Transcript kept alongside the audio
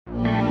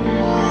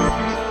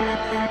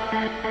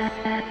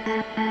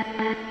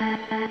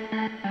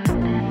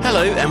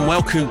Hello and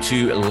welcome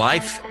to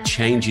Life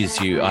Changes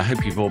You. I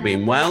hope you've all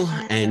been well.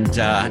 And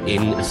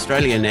in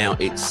Australia now,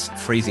 it's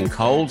freezing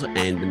cold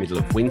and the middle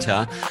of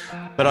winter.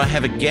 But I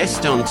have a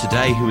guest on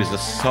today who is a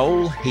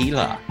soul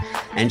healer.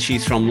 And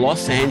she's from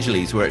Los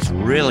Angeles, where it's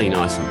really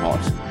nice and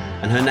hot.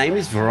 And her name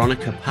is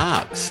Veronica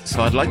Parks.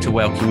 So I'd like to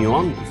welcome you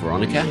on.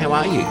 Veronica, how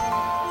are you?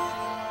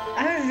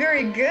 I'm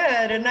very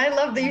good. And I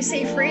love that you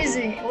say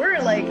freezing. We're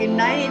like in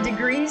 90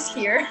 degrees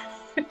here.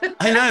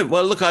 I know.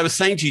 Well, look, I was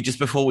saying to you just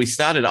before we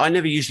started, I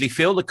never usually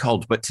feel the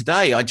cold, but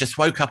today I just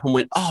woke up and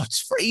went, oh,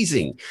 it's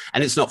freezing.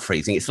 And it's not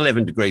freezing. It's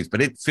 11 degrees,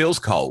 but it feels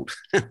cold.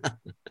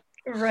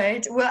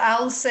 Right. Well,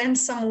 I'll send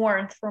some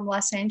warmth from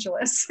Los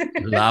Angeles.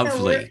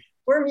 Lovely.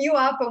 Warm you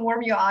up and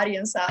warm your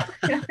audience up.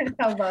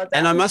 How about that?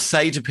 And I must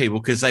say to people,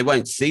 because they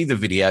won't see the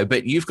video,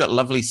 but you've got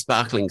lovely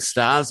sparkling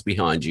stars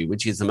behind you,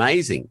 which is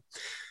amazing.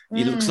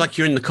 It looks like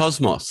you're in the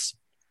cosmos.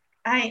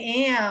 I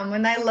am.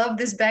 And I love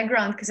this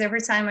background because every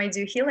time I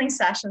do healing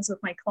sessions with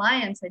my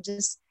clients, I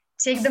just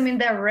take them in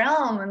that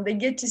realm and they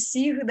get to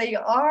see who they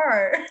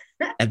are.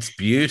 That's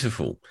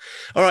beautiful.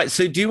 All right.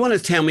 So do you want to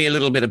tell me a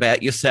little bit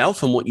about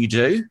yourself and what you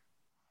do?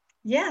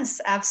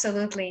 Yes,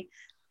 absolutely.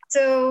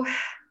 So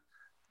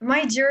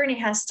my journey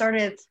has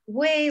started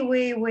way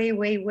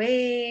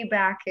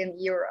back in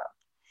Europe.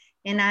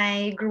 And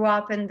I grew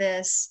up in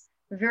this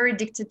very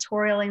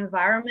dictatorial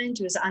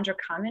environment. It was under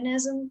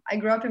communism. I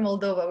grew up in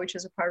Moldova, which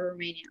is a part of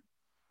Romania.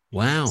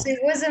 Wow. So it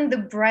wasn't the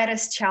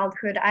brightest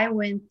childhood. I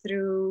went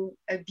through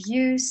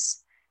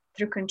abuse,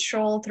 through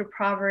control, through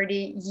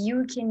poverty,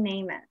 you can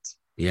name it.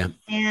 Yeah.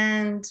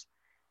 And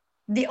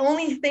the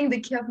only thing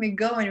that kept me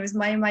going was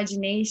my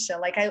imagination.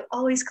 Like I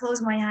always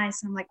close my eyes.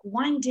 And I'm like,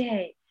 one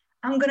day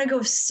I'm going to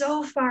go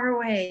so far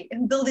away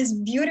and build this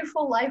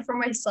beautiful life for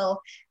myself.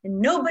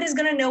 And nobody's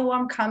going to know where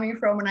I'm coming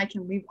from and I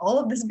can leave all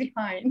of this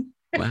behind.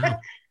 Wow.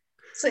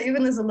 So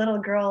even as a little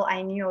girl,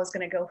 I knew I was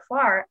going to go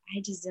far.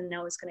 I just didn't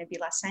know it was going to be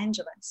Los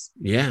Angeles.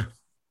 Yeah.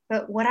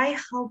 But what I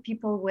help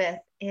people with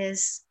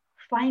is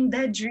find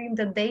that dream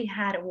that they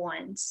had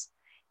once.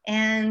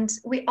 And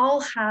we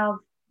all have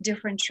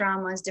different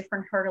traumas,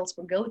 different hurdles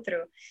we go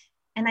through.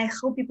 And I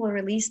help people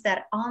release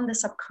that on the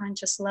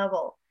subconscious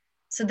level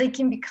so they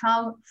can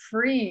become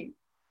free,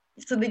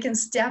 so they can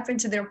step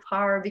into their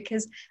power,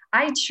 because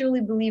I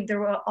truly believe that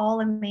we're all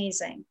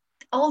amazing.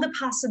 All the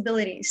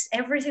possibilities,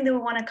 everything that we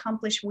want to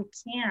accomplish, we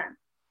can.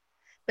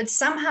 But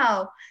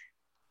somehow,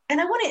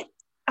 and I want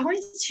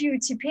you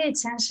to pay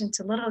attention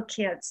to little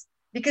kids,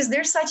 because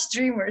they're such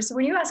dreamers.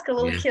 When you ask a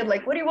little kid,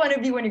 like, what do you want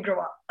to be when you grow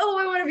up? Oh,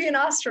 I want to be an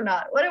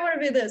astronaut. What do I want to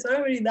be this? What do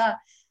I want to be that?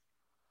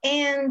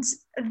 And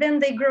then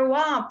they grow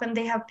up and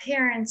they have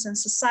parents and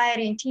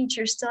society and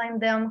teachers telling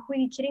them, who are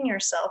you kidding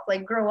yourself?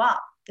 Like, grow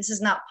up. This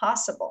is not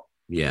possible.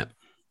 Yeah.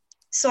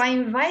 So I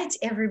invite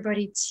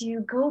everybody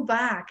to go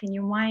back in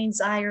your mind's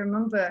eye,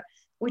 remember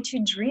what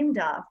you dreamed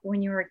of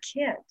when you were a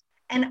kid,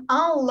 and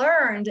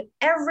unlearn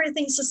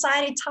everything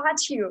society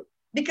taught you,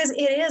 because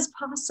it is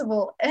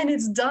possible and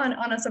it's done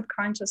on a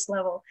subconscious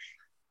level.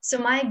 So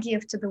my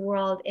gift to the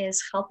world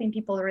is helping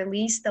people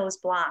release those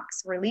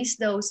blocks, release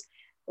those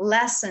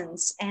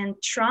lessons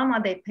and trauma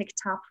they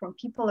picked up from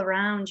people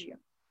around you.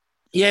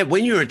 Yeah,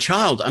 when you're a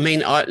child, I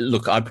mean,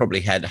 I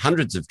probably had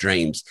hundreds of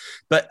dreams,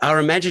 but our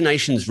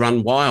imaginations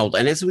run wild.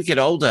 And as we get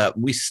older,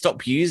 we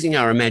stop using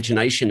our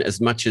imagination as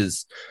much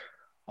as,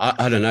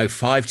 I don't know,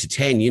 5 to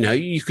 10. You know,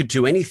 you could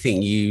do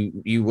anything.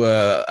 You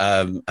were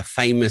a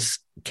famous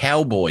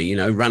cowboy, you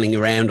know, running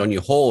around on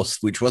your horse,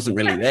 which wasn't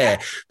really there,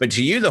 but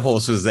to you, the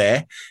horse was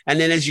there. And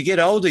then as you get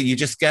older, you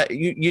just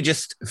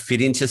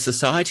fit into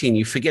society and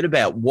you forget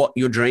about what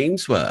your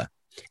dreams were.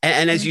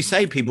 And as you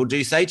say, people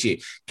do say to you,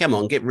 come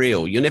on, get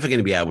real. You're never going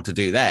to be able to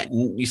do that.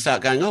 And you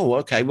start going, oh,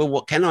 okay, well,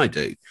 what can I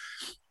do?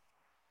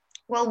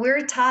 Well,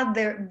 we're taught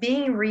that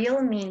being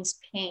real means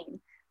pain.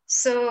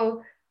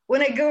 So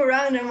when I go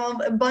around and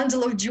I'm a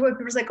bundle of joy,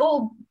 people's like,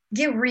 oh,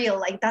 get real.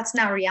 Like, that's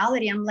not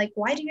reality. I'm like,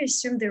 why do you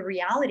assume the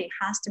reality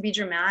has to be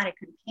dramatic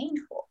and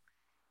painful?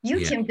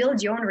 You can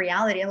build your own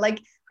reality. And like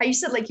how you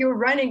said, like you were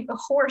running a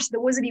horse that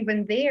wasn't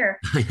even there.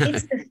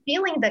 It's the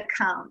feeling that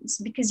counts,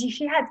 because if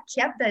you had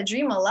kept that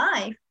dream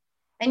alive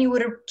and you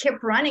would have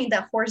kept running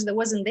that horse that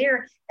wasn't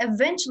there,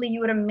 eventually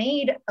you would have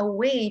made a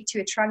way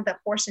to attract that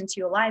horse into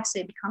your life. So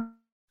it becomes,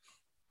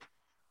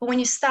 but when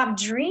you stop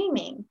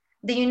dreaming,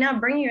 then you're not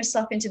bringing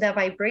yourself into that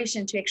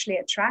vibration to actually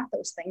attract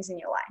those things in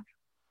your life.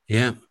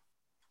 Yeah.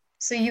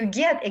 So you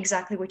get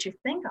exactly what you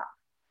think of.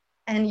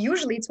 And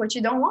usually it's what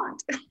you don't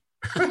want.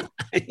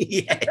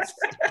 Yes.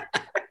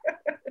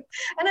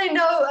 And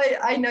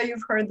I know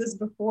you've heard this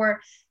before,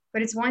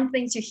 but it's one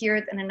thing to hear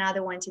it and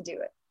another one to do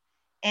it.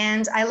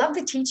 And I love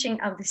the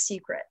teaching of The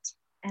Secret.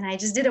 And I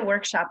just did a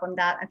workshop on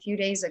that a few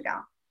days ago.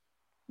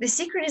 The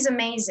Secret is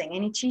amazing,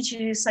 and it teaches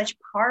you such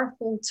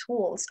powerful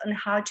tools on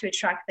how to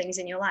attract things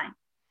in your life.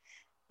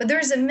 But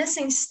there's a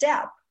missing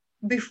step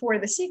before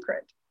The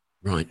Secret,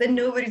 right, that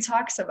nobody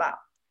talks about.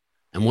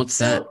 And what's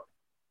that?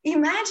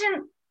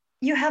 Imagine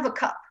you have a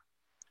cup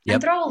And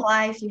Yep. throughout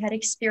life, you had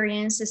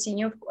experiences and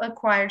you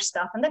acquire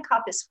stuff, and the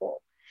cup is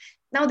full.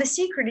 Now, the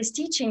secret is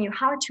teaching you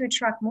how to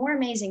attract more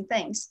amazing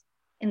things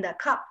in that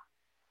cup.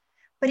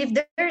 But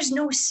if there's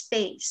no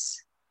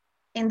space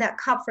in that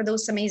cup for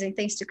those amazing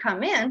things to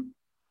come in,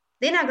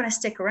 they're not going to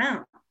stick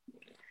around.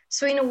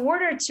 So in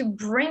order to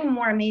bring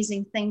more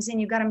amazing things in,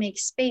 you got to make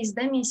space.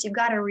 That means you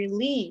got to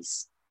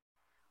release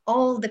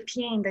all the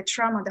pain, the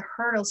trauma, the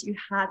hurdles you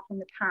had from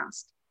the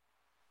past,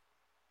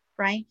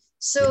 right?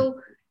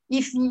 So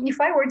if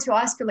I were to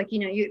ask you, like,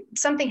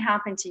 something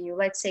happened to you,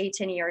 let's say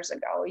 10 years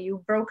ago,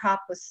 you broke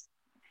up with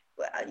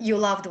your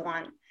loved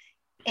one,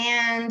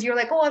 and you're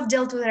like, oh, I've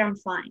dealt with it, I'm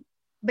fine.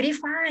 But if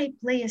I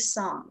play a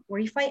song, or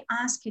if I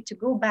ask you to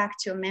go back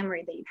to a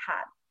memory that you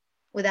had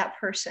with that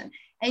person,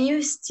 and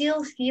you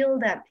still feel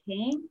that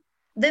pain,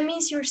 that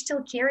means you're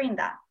still carrying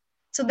that.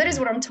 So that is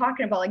what I'm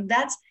talking about. Like,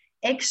 that's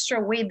extra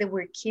weight that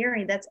we're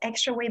carrying. That's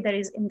extra weight that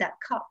is in that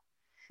cup.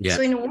 Yeah.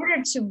 So in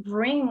order to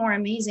bring more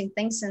amazing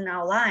things in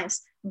our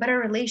lives, better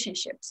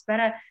relationships,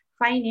 better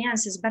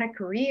finances, better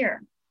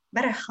career,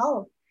 better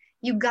health,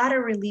 you got to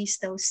release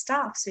those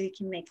stuff so you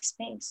can make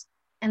space.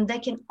 And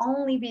that can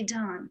only be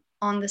done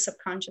on the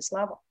subconscious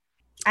level.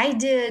 I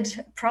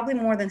did probably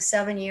more than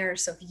 7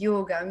 years of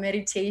yoga,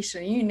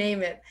 meditation, you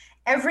name it.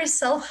 Every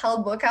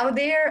self-help book out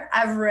there,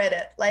 I've read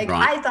it. Like,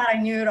 Right. I thought I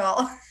knew it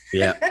all.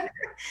 Yeah.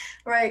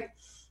 Right.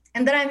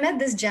 And then I met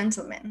this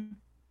gentleman,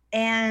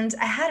 and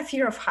I had a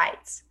fear of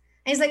heights.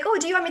 And he's like, oh,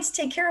 do you want me to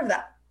take care of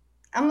that?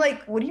 I'm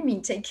like, what do you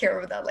mean take care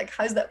of that? Like,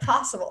 how is that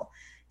possible?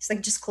 He's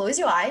like, just close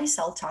your eyes.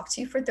 I'll talk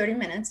to you for 30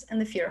 minutes and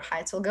the fear of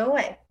heights will go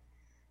away.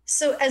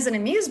 So as an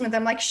amusement,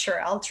 I'm like,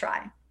 sure, I'll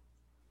try.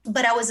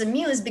 But I was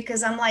amused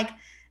because I'm like,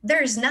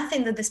 there's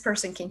nothing that this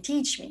person can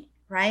teach me,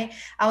 right?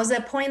 I was at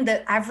a point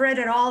that I've read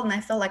it all and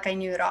I felt like I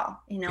knew it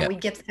all. Yep. We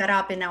get fed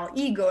up in our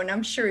ego, and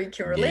I'm sure you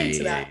can relate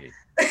to that.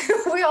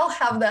 Yeah. We all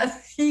have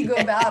that ego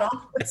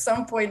battle at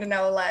some point in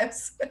our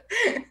lives.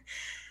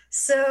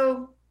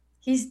 So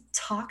he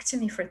talked to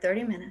me for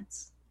 30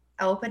 minutes.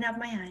 I opened up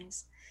my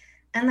eyes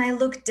and I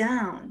looked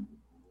down,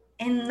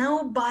 and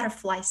no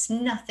butterflies,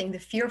 nothing. The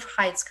fear of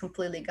heights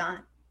completely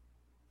gone.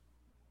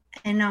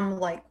 And I'm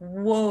like,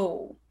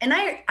 whoa. And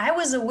I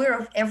was aware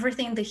of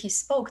everything that he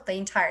spoke the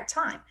entire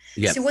time.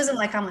 Yep. So it wasn't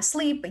like I'm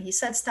asleep, but he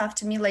said stuff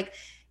to me like,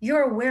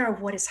 you're aware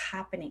of what is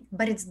happening,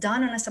 but it's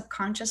done on a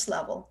subconscious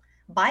level,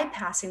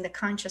 bypassing the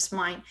conscious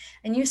mind,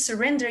 and you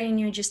surrender and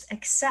you just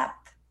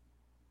accept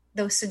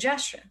those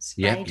suggestions,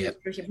 Yep, right?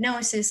 yep. Through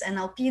hypnosis,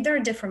 NLP, there are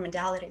different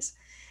modalities.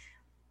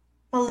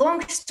 But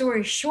long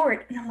story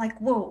short, and I'm like,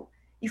 whoa,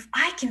 if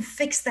I can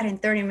fix that in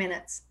 30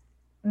 minutes,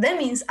 that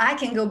means I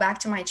can go back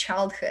to my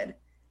childhood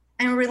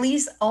and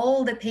release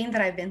all the pain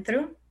that I've been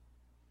through.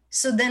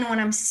 So then when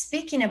I'm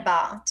speaking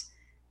about,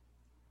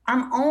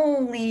 I'm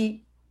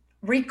only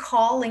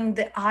recalling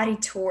the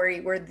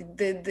auditory or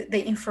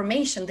the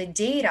information, the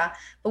data,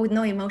 but with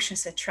no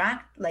emotions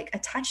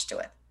attached to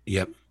it.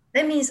 Yep.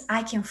 That means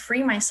I can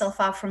free myself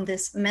up from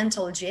this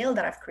mental jail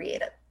that I've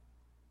created.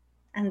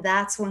 And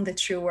that's when the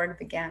true work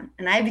began.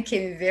 And I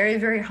became very,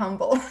 very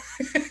humble.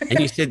 And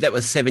you said that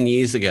was 7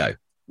 years ago.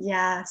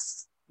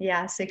 Yes.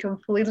 It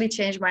completely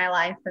changed my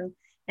life.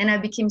 And I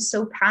became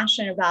so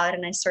passionate about it,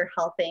 and I started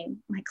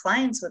helping my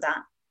clients with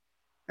that.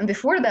 And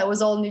before that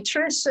was all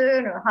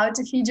nutrition or how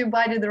to feed your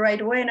body the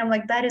right way. And I'm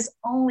like, that is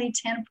only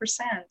 10%.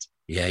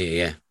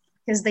 Yeah.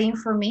 Because the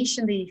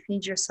information that you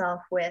feed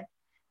yourself with,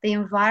 the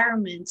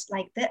environment,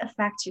 like, that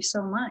affects you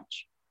so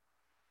much.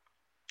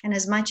 And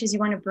as much as you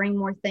want to bring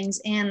more things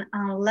in,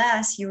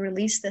 unless you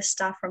release this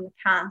stuff from the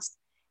past,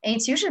 and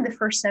it's usually the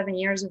first 7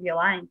 years of your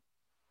life,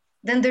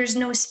 then there's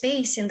no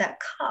space in that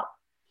cup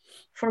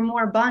for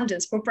more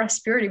abundance, for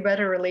prosperity,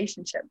 better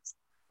relationships.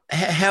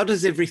 How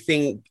does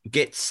everything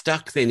get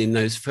stuck then in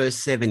those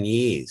first 7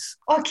 years?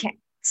 Okay,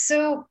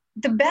 so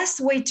the best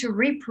way to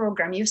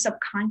reprogram your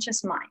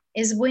subconscious mind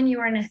is when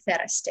you're in a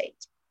theta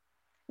state.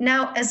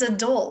 Now, as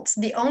adults,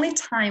 the only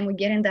time we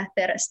get in that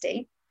theta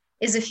state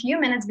is a few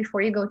minutes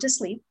before you go to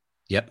sleep.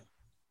 Yep.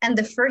 And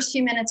the first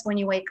few minutes when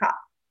you wake up.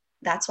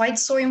 That's why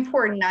it's so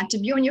important not to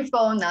be on your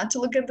phone, not to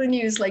look at the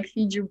news, like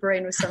feed your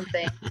brain with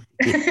something,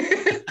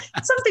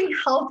 something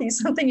healthy,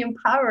 something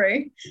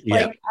empowering.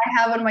 Yep. Like I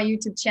have on my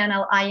YouTube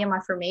channel, I Am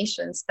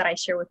Affirmations, that I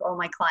share with all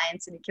my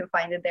clients, and you can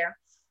find it there.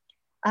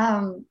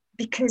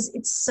 Because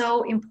it's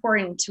so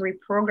important to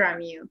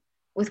reprogram you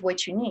with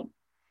what you need.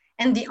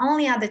 And the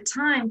only other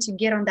time to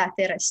get on that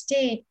theta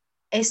state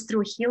is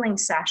through healing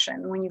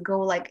session, when you go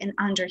like in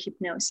under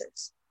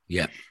hypnosis.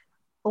 Yeah.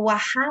 But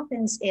what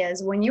happens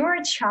is when you're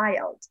a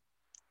child,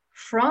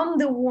 from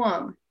the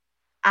womb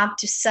up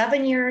to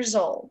 7 years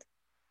old,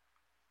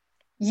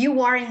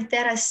 you are in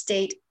theta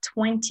state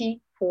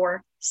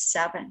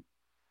 24/7.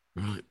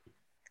 Right.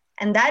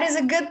 And that is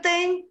a good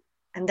thing,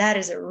 and that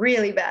is a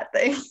really bad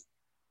thing.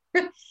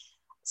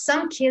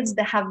 Some kids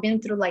that have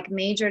been through like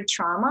major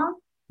trauma,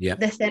 Yeah.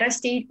 the theta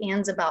state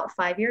ends about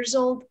 5 years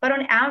old, but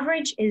on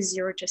average is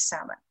 0 to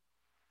 7.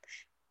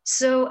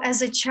 So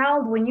as a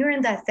child, when you're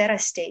in that theta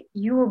state,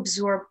 you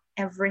absorb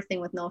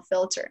everything with no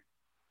filter.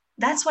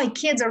 That's why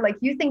kids are like,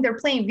 you think they're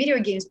playing video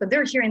games, but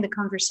they're hearing the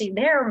conversation.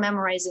 They're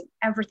memorizing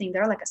everything.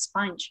 They're like a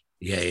sponge.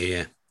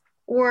 Yeah.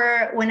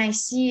 Or when I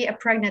see a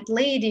pregnant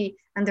lady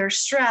and they're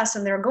stressed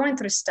and they're going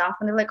through stuff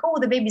and they're like, oh,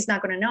 the baby's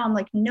not going to know. I'm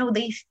like, no,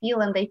 they feel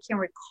and they can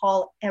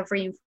recall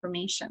every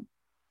information.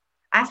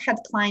 I've had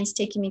clients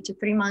taking me to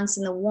 3 months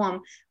in the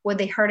womb where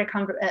they heard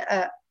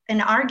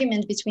an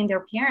argument between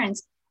their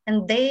parents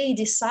and they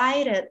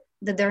decided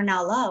that they're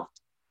now loved.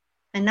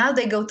 And now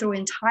they go through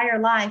entire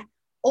life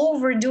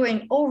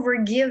overdoing,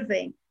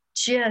 overgiving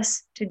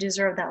just to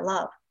deserve that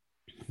love.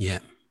 Yeah.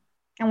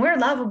 And we're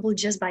lovable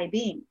just by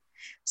being.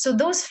 So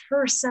those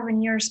first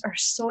 7 years are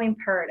so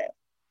imperative.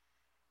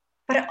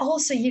 But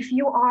also, if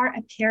you are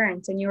a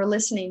parent and you're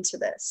listening to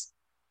this,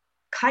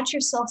 cut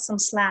yourself some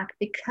slack,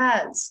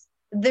 because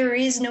there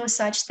is no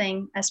such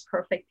thing as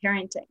perfect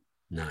parenting.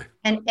 No.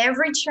 And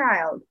every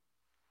child,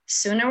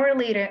 sooner or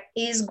later,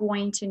 is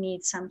going to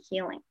need some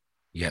healing.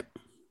 Yep.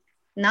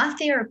 Not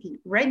therapy.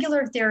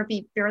 Regular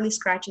therapy barely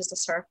scratches the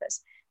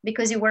surface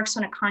because it works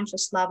on a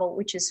conscious level,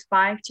 which is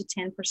 5 to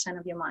 10%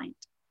 of your mind.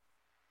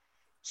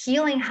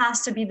 Healing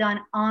has to be done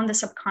on the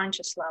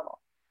subconscious level.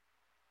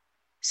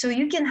 So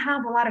you can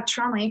have a lot of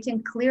trauma. You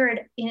can clear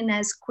it in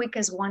as quick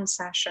as one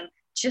session,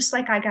 just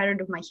like I got rid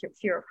of my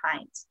fear of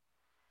heights.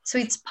 So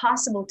it's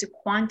possible to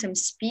quantum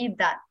speed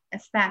that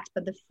effect,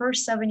 but the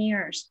first 7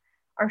 years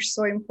are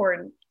so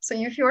important. So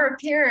if you're a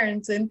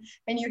parent and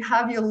you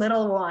have your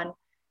little one,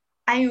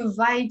 I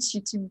invite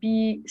you to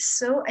be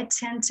so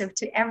attentive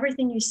to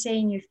everything you say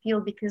and you feel,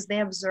 because they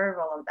observe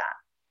all of that.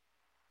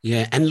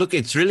 Yeah. And look,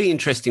 it's really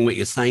interesting what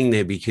you're saying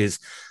there, because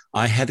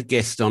I had a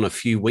guest on a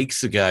few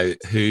weeks ago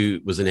who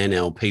was an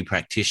NLP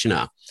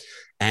practitioner,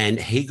 and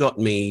he got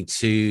me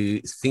to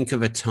think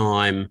of a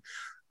time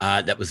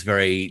that was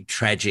very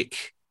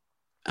tragic.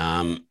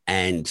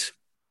 And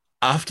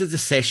after the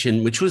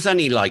session, which was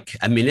only like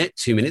a minute,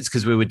 2 minutes,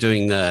 because we were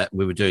doing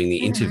the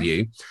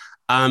interview,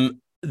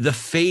 the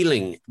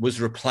feeling was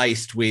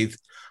replaced with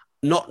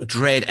not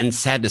dread and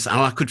sadness.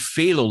 And I could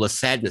feel all the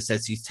sadness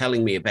as he's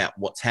telling me about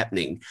what's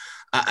happening.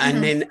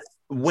 And then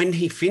when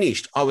he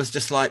finished, I was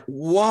just like,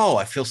 whoa,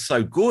 I feel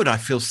so good. I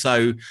feel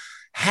so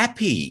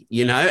happy,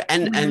 you know,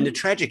 and the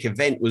tragic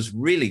event was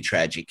really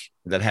tragic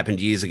that happened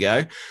years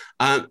ago.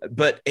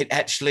 But it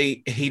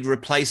actually, he'd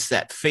replaced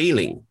that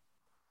feeling.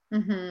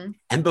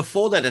 And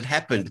before that had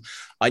happened,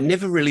 I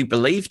never really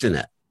believed in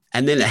it.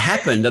 And then it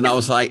happened and I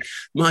was like,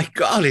 my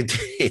God,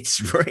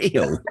 it's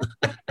real.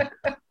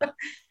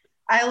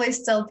 I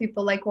always tell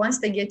people, like, once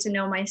they get to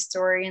know my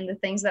story and the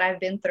things that I've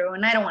been through,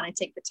 and I don't want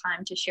to take the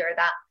time to share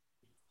that,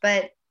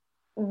 but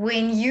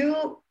when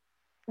you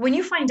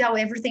find out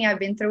everything I've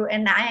been through,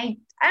 and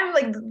I'm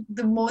like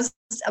the most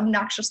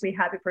obnoxiously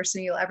happy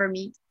person you'll ever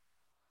meet,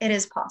 it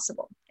is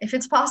possible. If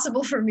it's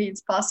possible for me,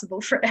 it's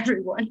possible for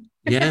everyone.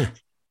 Yeah.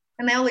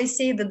 And I always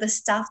say that the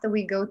stuff that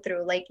we go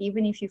through, like,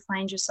 even if you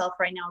find yourself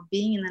right now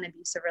being in an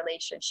abusive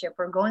relationship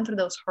or going through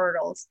those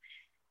hurdles,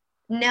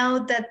 know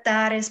that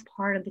that is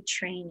part of the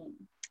training.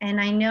 And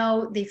I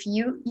know if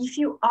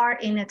you are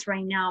in it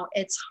right now,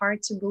 it's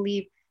hard to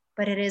believe,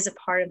 but it is a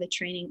part of the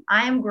training.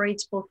 I am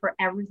grateful for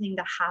everything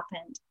that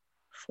happened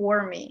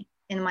for me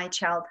in my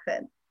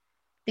childhood,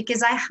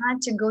 because I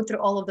had to go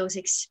through all of those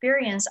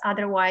experiences.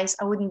 Otherwise,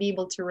 I wouldn't be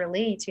able to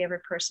relate to every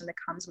person that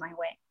comes my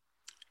way.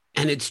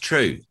 And it's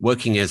true.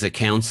 Working as a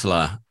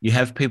counselor, you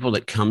have people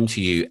that come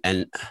to you,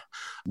 and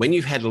when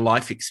you've had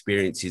life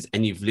experiences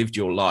and you've lived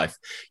your life,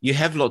 you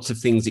have lots of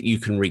things that you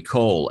can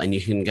recall and you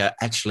can go,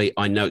 actually,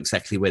 I know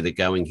exactly where they're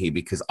going here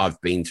because I've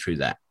been through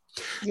that.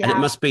 Yeah. And it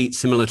must be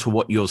similar to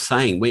what you're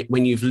saying.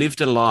 When you've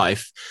lived a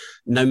life,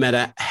 no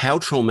matter how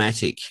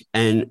traumatic,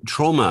 and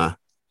trauma,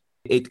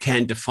 it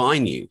can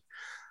define you.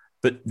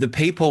 But the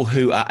people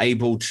who are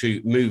able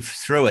to move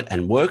through it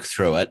and work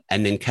through it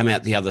and then come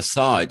out the other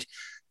side,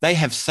 they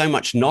have so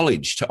much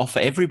knowledge to offer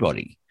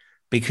everybody,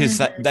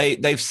 because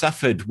they've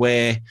suffered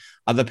where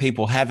other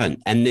people haven't,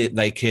 and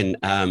they can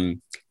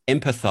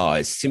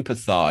empathize,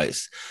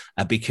 sympathize,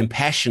 be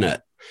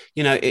compassionate.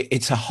 You know,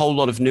 it's a whole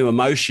lot of new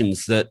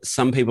emotions that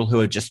some people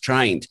who are just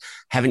trained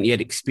haven't yet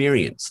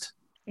experienced.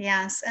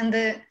 Yes. And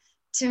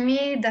to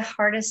me, the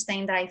hardest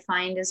thing that I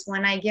find is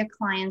when I get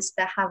clients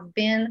that have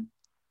been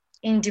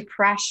in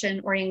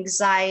depression or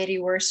anxiety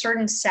or a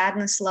certain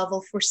sadness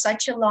level for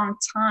such a long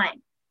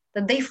time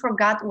that they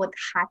forgot what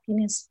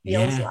happiness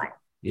feels like.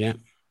 Yeah.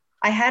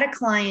 I had a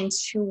client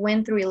who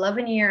went through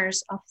 11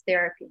 years of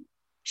therapy.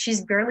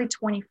 She's barely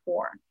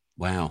 24.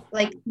 Wow.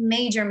 Like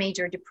major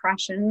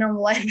depression. And I'm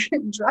like,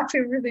 drop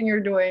everything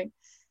you're doing.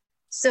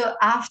 So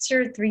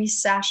after 3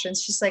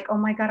 sessions, she's like, oh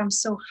my God, I'm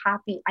so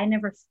happy. I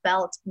never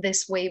felt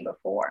this way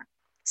before.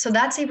 So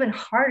that's even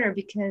harder,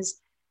 because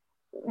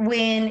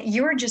when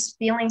you're just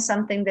feeling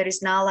something that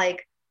is not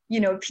like, you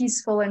know,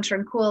 peaceful and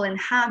tranquil and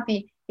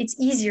happy, it's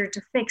easier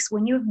to fix.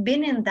 When you've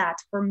been in that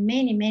for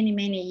many, many,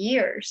 many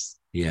years,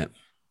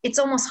 it's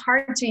almost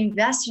hard to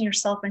invest in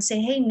yourself and say,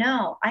 hey,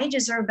 no, I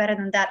deserve better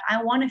than that.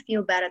 I want to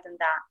feel better than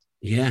that.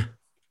 Yeah.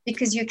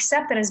 because you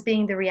accept it as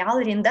being the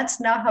reality, and that's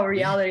not how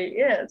reality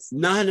is.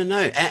 No. And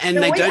The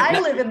they way don't I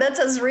live it, that's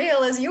as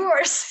real as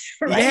yours.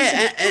 Right?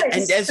 Yeah,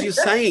 and as you're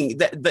saying,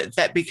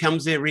 that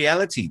becomes their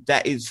reality.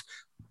 That is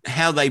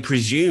how they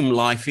presume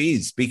life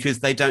is, because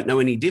they don't know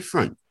any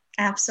different.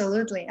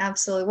 Absolutely.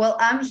 Well,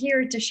 I'm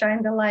here to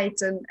shine the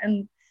light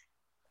and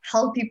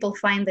help people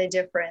find the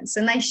difference.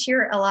 And I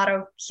share a lot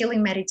of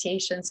healing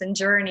meditations and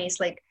journeys,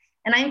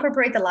 and I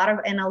incorporate a lot of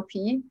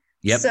NLP.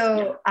 Yep.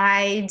 So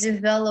I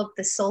developed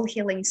the soul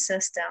healing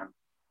system.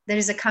 There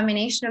is a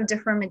combination of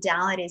different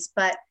modalities,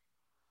 but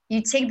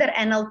you take that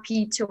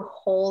NLP to a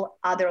whole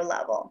other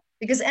level,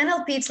 because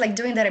NLP, it's like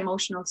doing that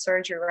emotional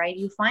surgery, right?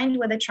 You find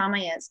where the trauma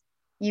is,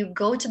 you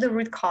go to the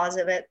root cause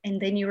of it,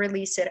 and then you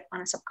release it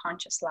on a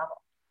subconscious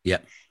level. Yeah.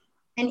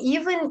 And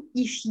even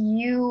if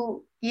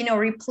you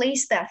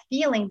replace that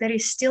feeling, there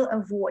is still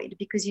a void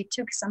because you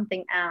took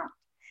something out.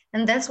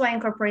 And that's why I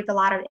incorporate a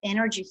lot of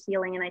energy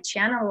healing, and I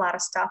channel a lot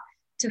of stuff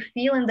to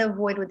fill in the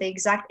void with the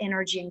exact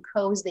energy and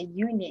codes that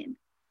you need.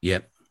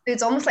 Yep.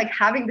 It's almost like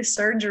having the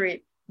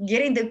surgery,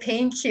 getting the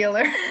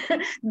painkiller,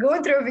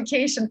 going through a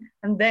vacation,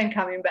 and then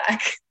coming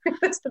back.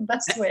 That's the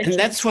best way. And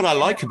that's what I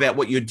like about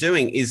what you're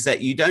doing, is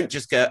that you don't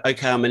just go,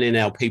 okay, I'm an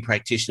NLP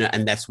practitioner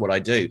and that's what I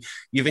do.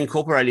 You've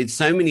incorporated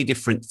so many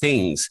different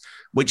things,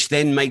 which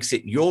then makes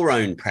it your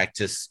own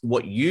practice,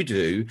 what you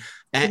do.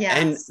 And,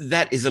 yes. and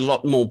that is a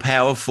lot more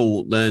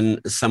powerful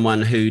than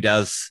someone who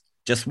does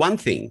just one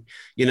thing.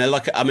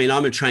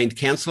 I'm a trained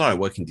counselor. I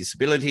work in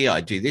disability.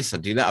 I do this, I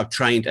do that. I've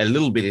trained a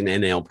little bit in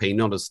NLP,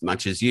 not as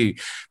much as you.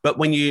 But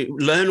when you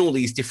learn all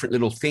these different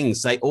little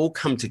things, they all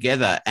come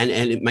together and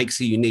it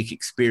makes a unique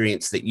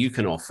experience that you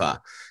can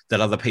offer that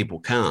other people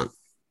can't.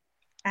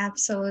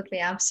 Absolutely.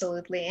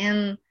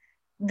 And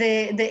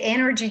the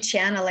energy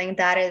channeling,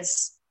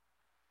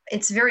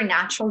 it's very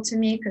natural to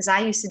me, because I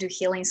used to do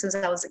healing since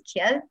I was a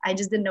kid. I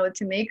just didn't know what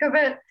to make of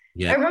it.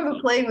 Yeah. I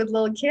remember playing with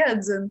little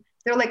kids and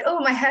they're like, oh,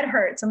 my head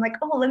hurts. I'm like,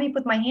 oh, let me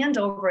put my hand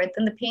over it.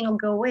 Then the pain will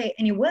go away,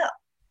 and it will.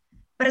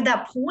 But at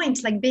that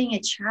point, like being a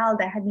child,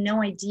 I had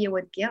no idea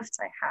what gifts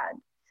I had.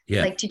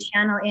 Yeah. Like to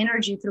channel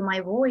energy through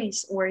my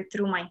voice or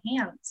through my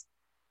hands.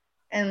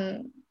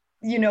 And,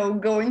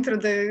 going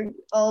through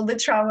all the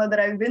trauma that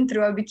I've been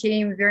through, I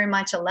became very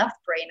much a left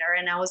brainer,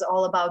 and I was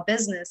all about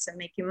business and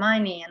making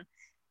money. And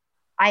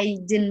I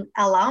didn't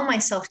allow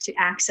myself to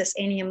access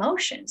any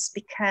emotions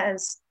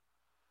because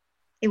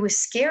it was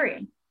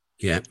scary.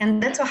 Yeah.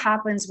 And that's what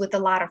happens with a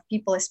lot of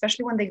people,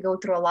 especially when they go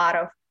through a lot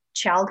of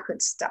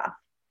childhood stuff.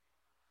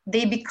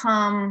 They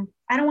become,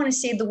 I don't want to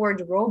say the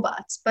word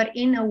robots, but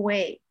in a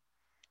way,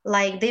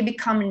 like they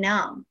become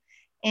numb.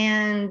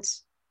 And,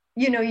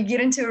 you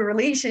get into a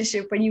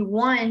relationship and you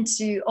want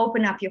to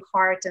open up your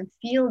heart and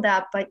feel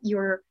that, but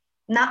you're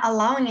not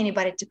allowing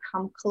anybody to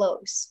come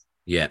close.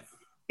 Yeah.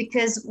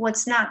 Because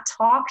what's not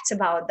talked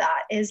about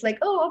that is like,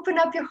 oh, open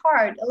up your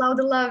heart, allow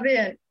the love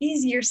in.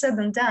 Easier said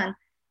than done.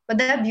 But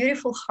that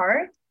beautiful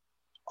heart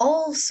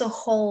also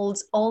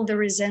holds all the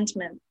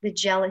resentment, the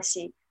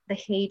jealousy, the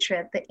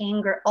hatred, the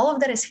anger, all of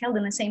that is held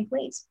in the same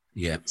place.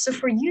 Yeah. So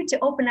for you to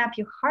open up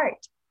your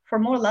heart, for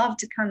more love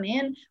to come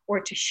in or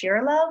to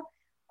share love,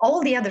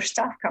 all the other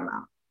stuff come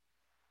out.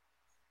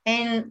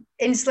 And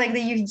it's like that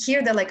you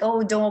hear that, like,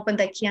 oh, don't open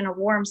that can of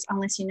worms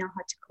unless you know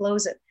how to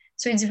close it.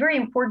 So it's very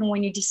important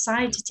when you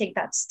decide to take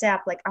that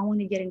step, like, I want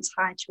to get in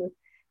touch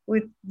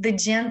with the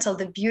gentle,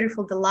 the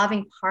beautiful, the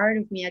loving part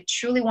of me. I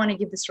truly want to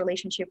give this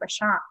relationship a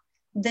shot.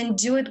 Then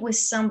do it with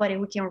somebody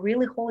who can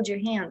really hold your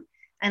hand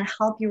and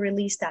help you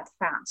release that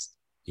fast.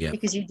 Yeah.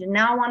 Because you do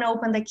not want to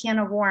open the can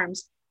of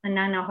worms and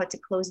not know how to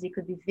close it. It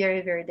could be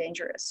very, very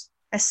dangerous,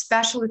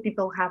 especially with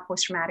people who have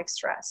post-traumatic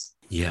stress.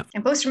 Yeah.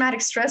 And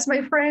post-traumatic stress,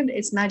 my friend,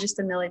 it's not just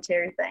a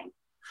military thing.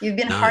 You've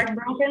been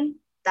heartbroken,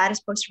 that is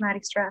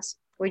post-traumatic stress.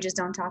 We just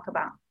don't talk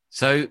about.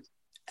 So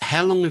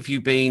how long have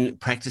you been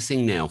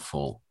practicing now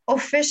for?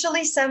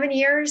 Officially 7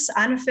 years,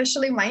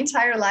 unofficially my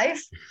entire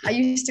life. I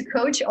used to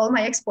coach all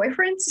my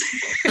ex-boyfriends.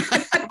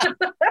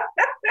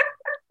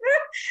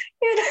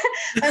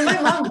 And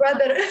my mom brought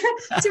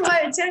that to my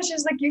attention.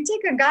 She's like, you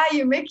take a guy,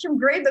 you make him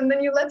great, and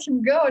then you let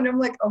him go. And I'm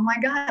like, oh my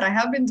God, I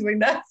have been doing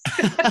that.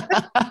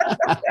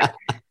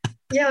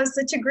 Yeah, I was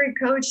such a great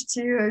coach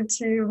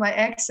to my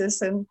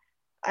exes. And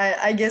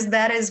I guess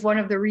that is one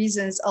of the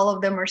reasons all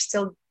of them are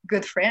still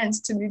good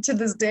friends to me to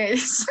this day.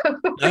 So.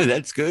 Oh,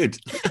 that's good.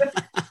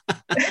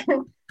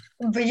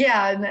 But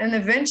yeah, and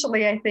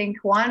eventually I think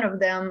one of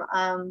them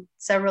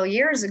several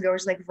years ago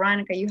was like,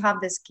 Veronica, you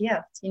have this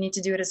gift. You need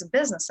to do it as a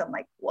business. I'm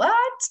like,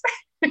 what?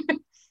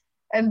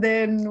 And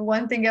then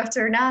one thing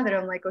after another,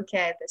 I'm like,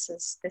 okay, this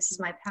is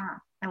my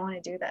path. I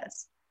want to do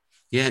this.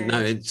 Yeah,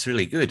 no, it's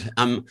really good.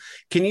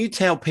 Can you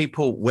tell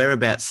people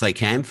whereabouts they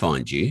can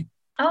find you?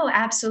 Oh,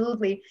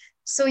 absolutely.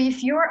 So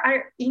if you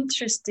are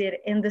interested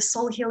in the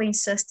soul healing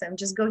system,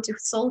 just go to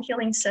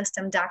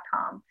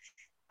soulhealingsystem.com.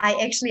 I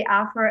actually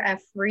offer a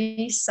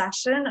free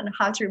session on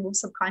how to remove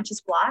subconscious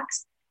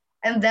blocks.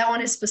 And that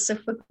one is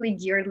specifically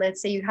geared,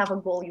 let's say you have a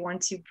goal, you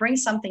want to bring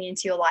something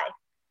into your life.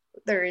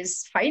 There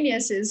is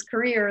finances,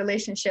 career,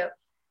 relationship.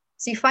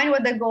 So you find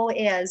what the goal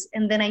is,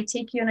 and then I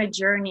take you on a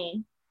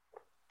journey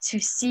to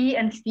see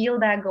and feel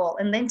that goal,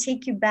 and then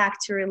take you back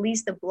to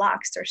release the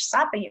blocks that are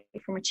stopping you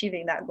from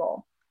achieving that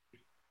goal.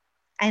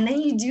 And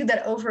then you do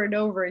that over and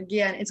over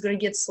again. It's going to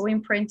get so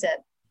imprinted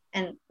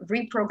and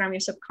reprogram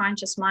your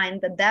subconscious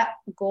mind that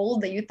goal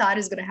that you thought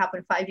is going to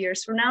happen 5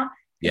 years from now,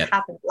 it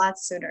happens a lot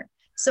sooner.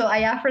 So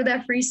I offer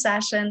that free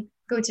session.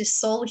 Go to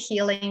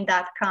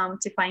soulhealing.com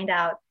to find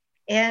out.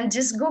 And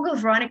just Google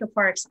Veronica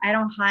Parks. I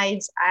don't hide.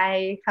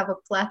 I have a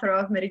plethora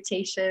of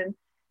meditation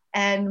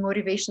and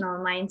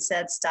motivational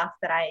mindset stuff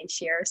that I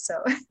share.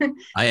 So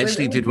I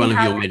actually did one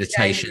of your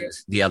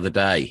meditations the other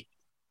day.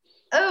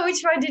 Oh,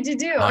 which one did you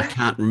do? I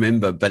can't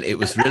remember, but it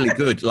was really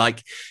good.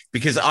 Like,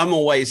 because I'm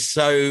always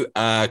so,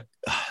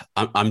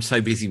 I'm so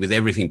busy with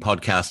everything,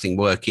 podcasting,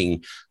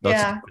 working,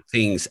 lots of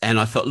things. And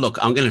I thought, look,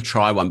 I'm going to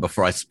try one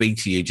before I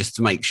speak to you just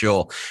to make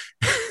sure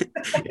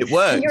it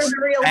works. You're the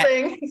real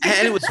thing.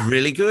 And it was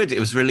really good. It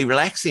was really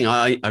relaxing.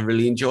 I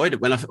really enjoyed it.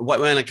 When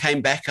I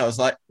came back, I was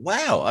like,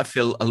 wow, I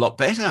feel a lot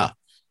better.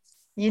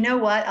 You know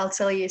what? I'll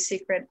tell you a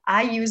secret.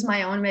 I use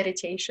my own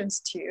meditations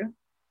too.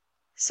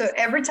 So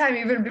every time,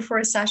 even before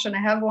a session, I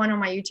have one on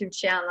my YouTube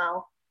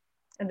channel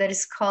that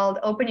is called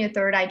Open Your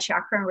Third Eye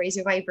Chakra and Raise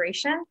Your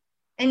Vibration.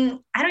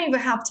 And I don't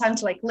even have time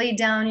to like lay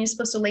down. You're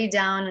supposed to lay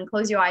down and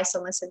close your eyes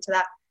and listen to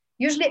that.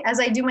 Usually as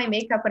I do my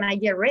makeup and I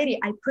get ready,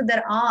 I put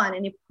that on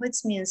and it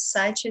puts me in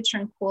such a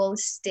tranquil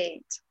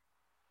state.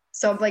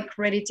 So I'm like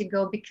ready to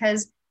go,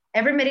 because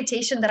every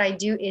meditation that I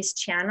do is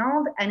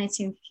channeled and it's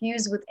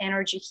infused with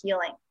energy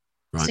healing.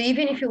 Right. So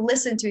even if you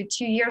listen to it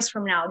 2 years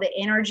from now, the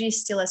energy is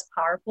still as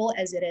powerful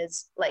as it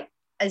is, like,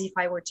 as if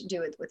I were to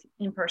do it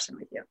in person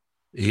with you.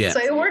 Yeah.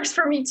 So it works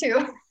for me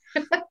too.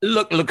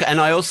 Look,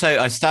 and I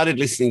started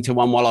listening to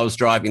one while I was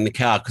driving the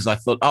car because I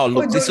thought, oh,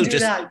 look, this will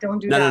just. Don't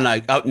do that.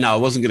 No. Oh, no, I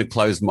wasn't going to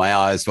close my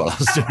eyes while I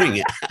was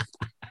doing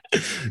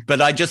it. But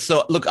I just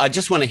thought, look, I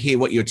just want to hear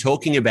what you're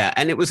talking about.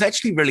 And it was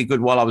actually really good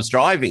while I was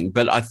driving.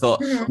 But I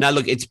thought, no,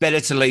 look, it's better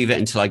to leave it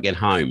until I get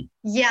home.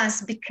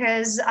 Yes,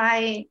 because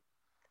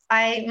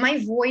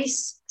my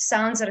voice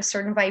sounds at a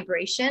certain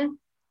vibration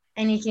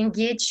and it can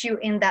get you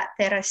in that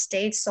theta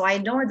state. So I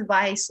don't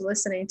advise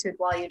listening to it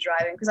while you're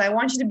driving, because I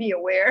want you to be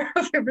aware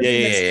of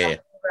everything that's coming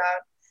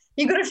around.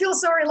 You're going to feel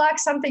so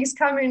relaxed. Something's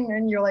coming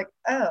and you're like,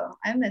 oh,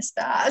 I missed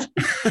that.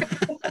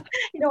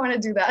 You don't want to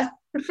do that.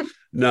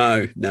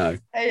 No.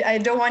 I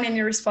don't want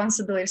any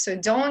responsibility. So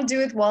don't do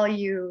it while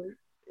you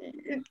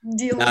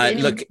deal with it.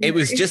 Look, it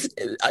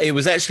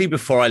was actually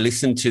before I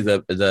listened to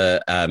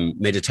the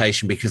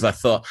meditation, because I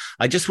thought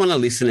I just want to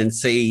listen and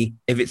see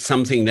if it's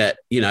something that,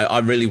 I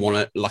really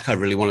want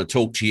to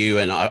talk to you,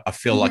 and I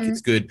feel like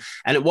it's good.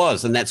 And it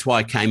was, and that's why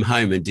I came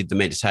home and did the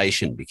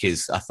meditation,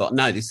 because I thought,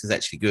 no, this is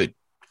actually good.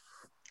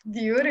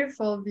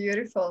 Beautiful.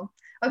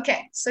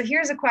 Okay, so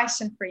here's a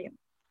question for you.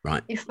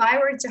 Right. If I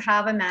were to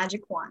have a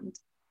magic wand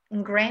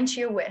and grant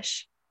you a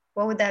wish,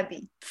 what would that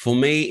be? For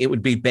me, it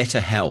would be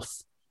better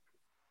health.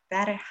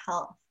 Better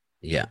health.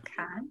 Yeah.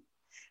 Okay.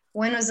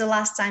 When was the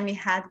last time you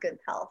had good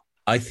health?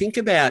 I think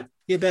about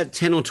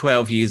 10 or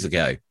 12 years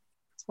ago.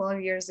 12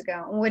 years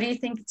ago. What do you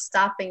think is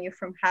stopping you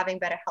from having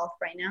better health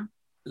right now?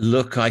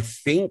 Look, I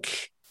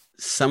think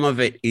some of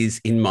it is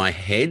in my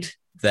head,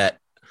 that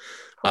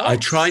I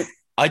try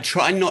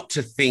not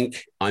to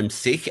think I'm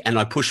sick, and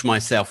I push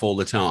myself all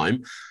the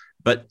time.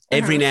 But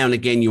every now and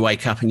again you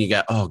wake up and you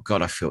go, oh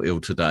God, I feel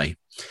ill today.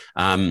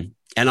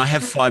 And I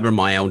have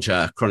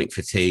fibromyalgia, chronic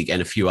fatigue,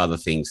 and a few other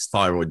things,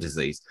 thyroid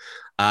disease.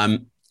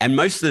 And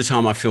most of the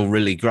time I feel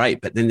really great.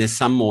 But then there's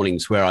some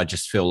mornings where I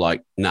just feel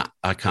like, nah,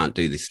 I can't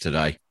do this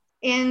today.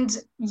 And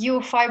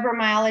your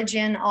fibromyalgia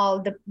and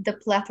all the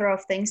plethora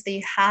of things that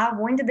you have,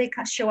 when did they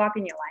show up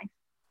in your life?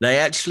 They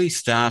actually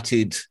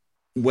started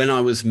when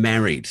I was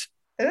married.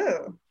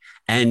 Oh.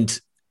 And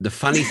the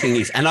funny thing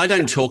is, and I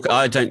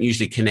don't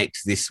usually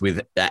connect this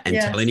with that and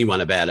tell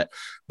anyone about it.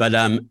 But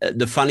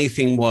the funny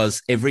thing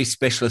was, every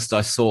specialist I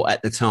saw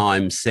at the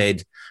time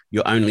said,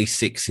 you're only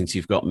sick since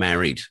you've got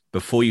married.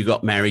 Before you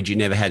got married, you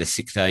never had a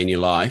sick day in your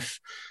life.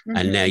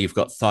 And now you've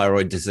got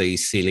thyroid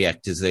disease,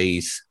 celiac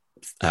disease,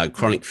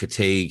 chronic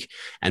fatigue,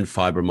 and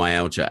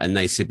fibromyalgia. And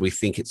they said, we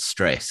think it's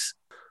stress.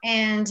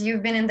 And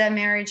you've been in that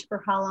marriage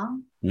for how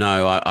long?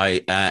 No,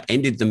 I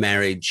ended the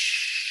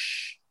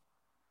marriage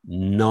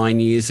 9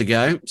 years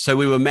ago. So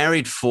we were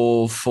married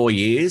for 4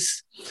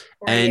 years.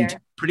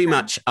 Pretty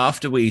much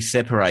after we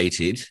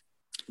separated,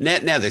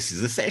 now this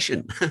is a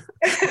session.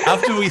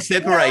 After we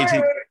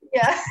separated.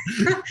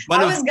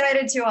 I was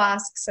guided to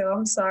ask, so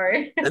I'm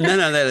sorry.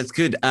 No, that's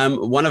good.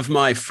 One of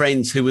my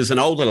friends, who was an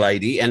older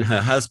lady, and her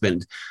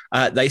husband,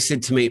 they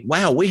said to me,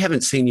 wow, we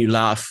haven't seen you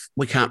laugh.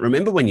 We can't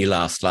remember when you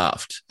last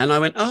laughed. And I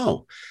went,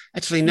 oh,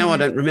 actually, no, I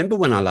don't remember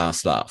when I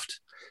last laughed.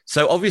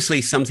 So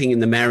obviously something in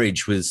the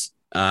marriage was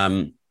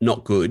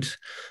not good.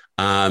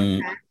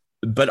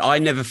 But I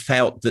never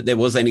felt that there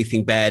was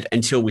anything bad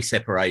until we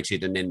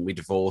separated, and then we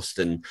divorced.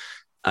 And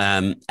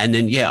then,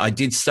 I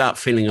did start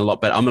feeling a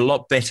lot better. I'm a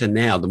lot better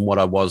now than what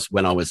I was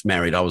when I was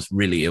married. I was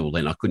really ill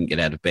then. I couldn't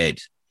get out of bed.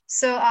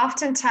 So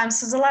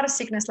oftentimes there's a lot of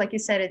sickness, like you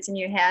said, it's in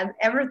your head.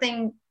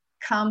 Everything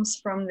comes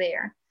from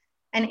there.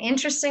 And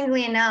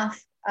interestingly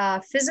enough,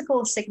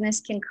 physical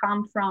sickness can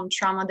come from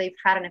trauma they've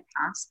had in the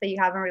past that you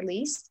haven't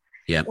released,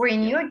 Yeah. or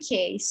in your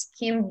case,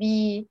 can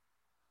be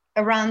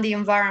around the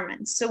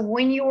environment. So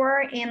when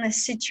you're in a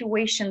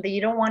situation that you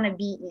don't want to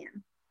be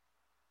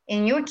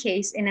in your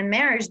case, in a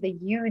marriage that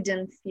you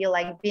didn't feel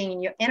like being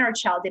in, your inner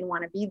child didn't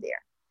want to be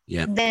there,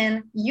 Yeah.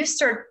 then you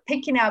start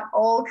picking up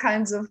all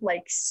kinds of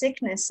like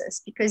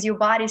sicknesses because your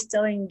body's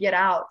telling you, get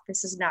out,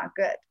 this is not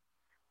good.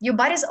 Your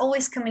body's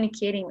always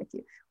communicating with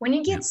you. When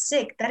you get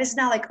sick, that is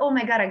not like, oh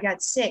my God, I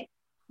got sick.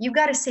 You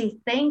got to say,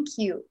 thank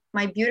you,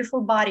 my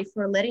beautiful body,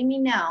 for letting me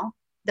know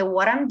that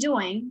what I'm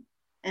doing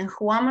and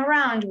who I'm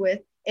around with,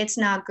 it's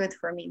not good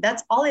for me.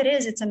 That's all it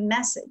is. It's a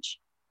message.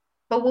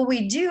 But what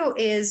we do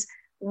is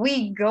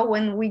we go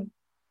and we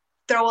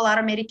throw a lot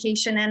of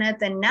medication in it.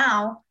 And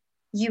now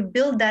you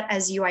build that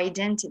as your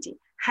identity.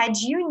 Had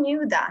you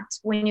knew that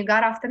when you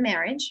got off the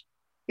marriage,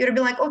 you'd have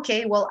been like,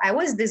 okay, well, I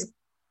was this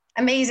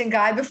amazing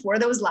guy before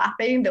that was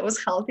laughing, that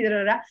was healthy,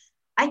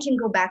 I can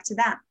go back to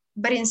that.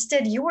 But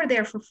instead, you were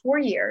there for 4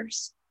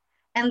 years,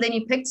 and then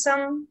you picked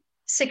some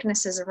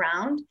sicknesses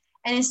around.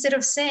 And instead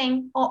of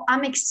saying, oh,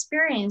 I'm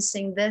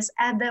experiencing this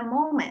at the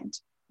moment,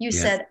 you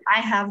said, I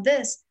have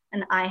this,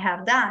 and I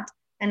have that,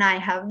 and I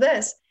have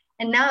this.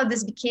 And now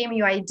this became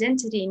your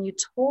identity, and you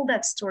told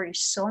that story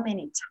so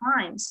many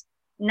times.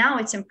 Now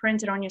it's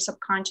imprinted on your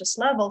subconscious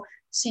level.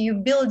 So you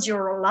build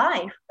your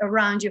life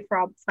around your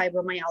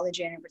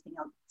fibromyalgia and everything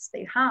else that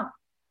you have.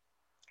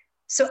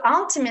 So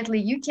ultimately,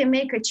 you can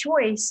make a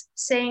choice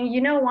saying, you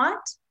know what?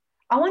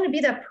 I want to be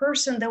that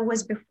person that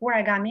was before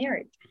I got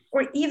married,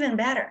 or even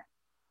better.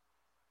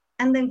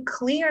 And then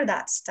clear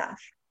that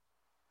stuff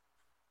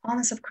on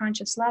a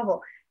subconscious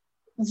level.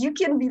 You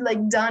can be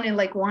like done in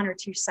like 1 or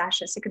 2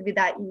 sessions. It could be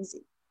that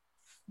easy.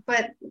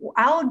 But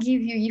I'll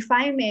give you, if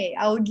I may,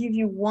 I'll give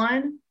you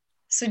one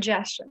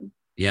suggestion.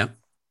 Yeah.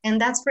 And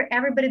that's for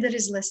everybody that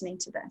is listening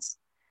to this.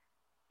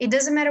 It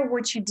doesn't matter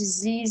what your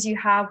disease you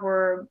have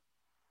or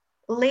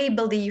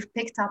label that you've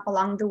picked up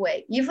along the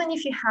way. Even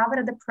if you have it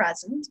at the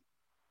present,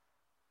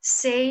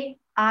 say,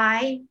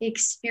 I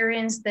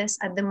experience this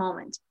at the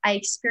moment. I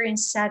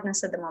experience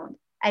sadness at the moment.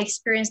 I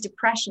experience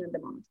depression at the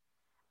moment.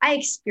 I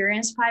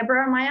experience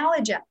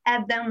fibromyalgia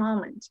at the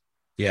moment.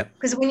 Yeah.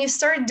 Because when you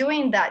start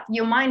doing that,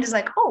 your mind is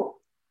like, oh,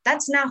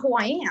 that's not who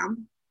I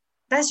am.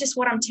 That's just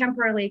what I'm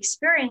temporarily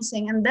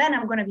experiencing. And then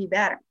I'm going to be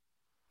better.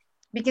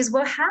 Because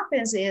what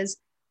happens is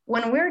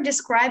when we're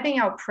describing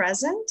our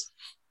present,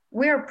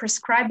 we're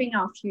prescribing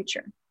our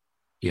future.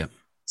 Yeah.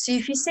 So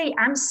if you say,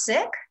 I'm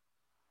sick,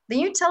 then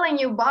you're telling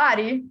your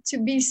body to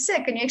be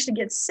sick, and you actually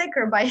get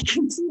sicker by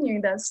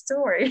continuing that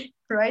story,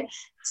 right?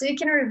 So you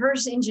can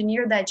reverse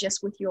engineer that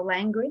just with your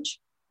language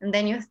and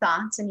then your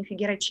thoughts. And if you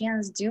get a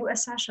chance, do a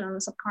session on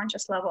the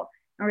subconscious level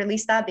and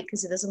release that,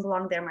 because it doesn't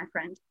belong there, my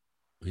friend.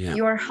 Yeah.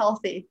 You are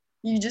healthy.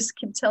 You just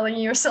keep telling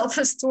yourself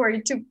a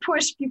story to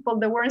push people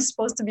that weren't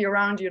supposed to be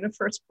around you in the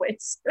first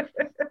place.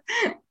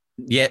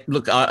 Yeah,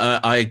 look,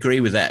 I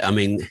agree with that. I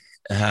mean,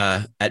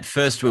 at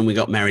first when we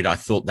got married, I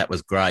thought that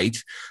was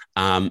great.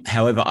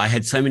 However, I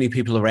had so many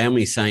people around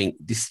me saying,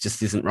 this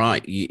just isn't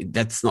right.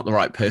 That's not the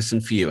right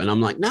person for you. And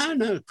I'm like, no,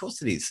 of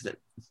course it is.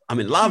 I'm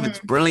in love. It's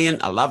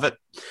brilliant. I love it.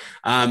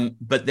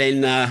 But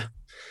then,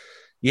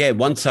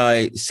 once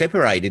I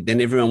separated,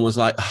 then everyone was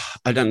like, oh,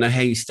 I don't know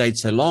how you stayed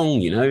so long,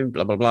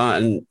 blah, blah, blah.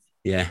 And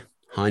yeah,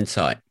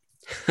 hindsight.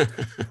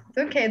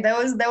 Okay, that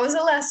was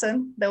a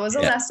lesson. That was a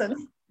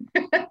lesson.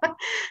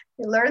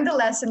 You learned the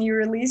lesson. You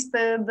released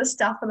the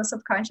stuff on the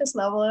subconscious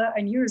level,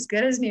 and you're as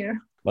good as new.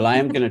 Well, I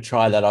am going to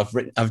try that.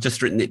 I've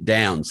just written it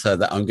down so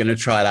that I'm going to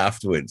try it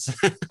afterwards.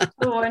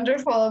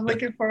 Wonderful. I'm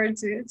looking forward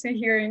to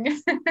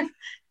hearing.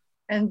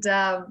 And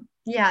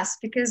yes,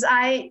 because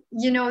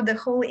the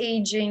whole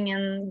aging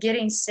and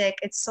getting sick,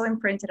 it's so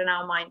imprinted in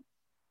our mind.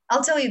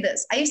 I'll tell you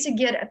this. I used to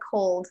get a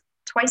cold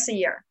twice a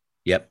year.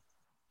 Yep.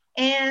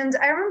 And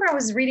I remember I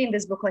was reading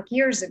this book like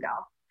years ago.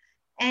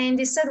 And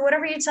they said,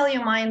 whatever you tell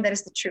your mind, that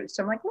is the truth.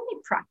 So I'm like, let me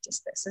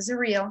practice this. Is it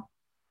real?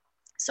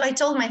 So I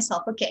told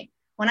myself, okay,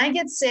 when I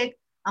get sick,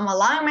 I'm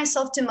allowing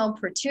myself to mope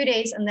for 2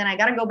 days, and then I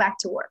got to go back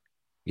to work.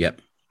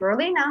 Yep.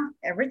 Surely enough,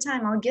 every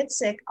time I'll get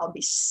sick, I'll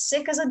be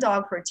sick as a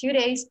dog for 2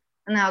 days,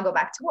 and then I'll go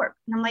back to work.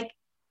 And I'm like,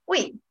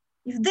 wait,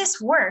 if this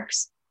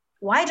works,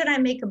 why did I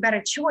make a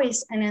better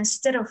choice? And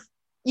instead of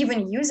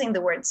even using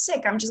the word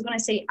sick, I'm just going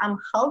to say I'm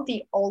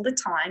healthy all the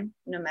time,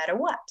 no matter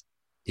what.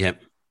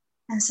 Yep.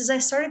 And since I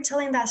started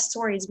telling that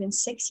story, it's been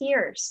 6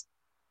 years.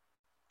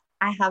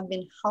 I have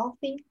been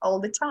healthy all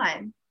the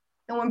time.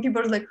 And when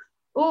people are like,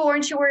 oh,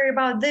 aren't you worried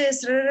about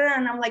this?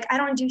 And I'm like, I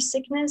don't do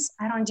sickness.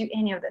 I don't do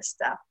any of this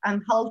stuff.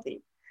 I'm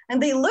healthy.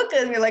 And they look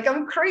at me like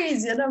I'm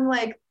crazy. And I'm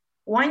like,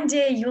 one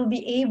day you'll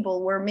be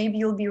able, or maybe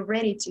you'll be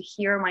ready to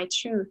hear my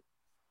truth.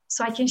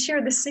 So I can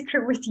share the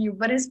secret with you,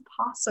 but it's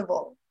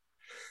possible.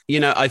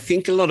 I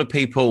think a lot of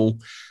people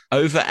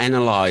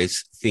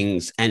overanalyze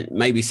things and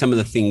maybe some of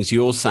the things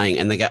you're saying,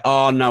 and they go,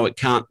 oh no, it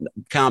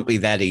can't be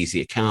that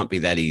easy. It can't be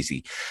that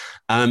easy.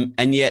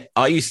 And yet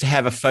I used to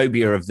have a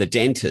phobia of the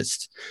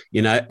dentist,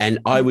 and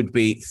I would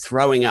be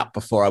throwing up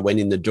before I went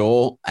in the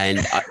door, and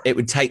it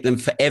would take them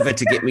forever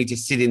to get me to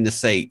sit in the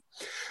seat.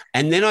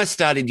 And then I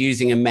started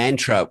using a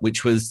mantra,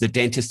 which was the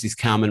dentist is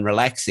calm and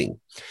relaxing.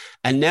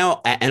 And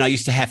I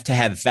used to have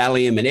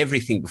Valium and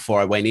everything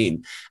before I went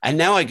in. And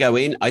now I go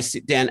in, I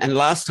sit down, and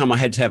last time I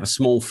had to have a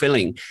small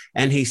filling,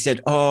 and he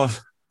said, oh,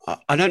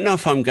 I don't know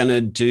if I'm going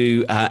to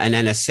do an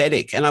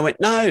anesthetic. And I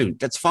went, no,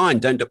 that's fine.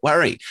 Don't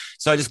worry.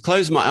 So I just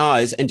closed my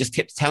eyes and just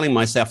kept telling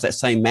myself that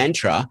same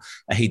mantra.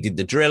 He did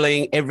the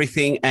drilling,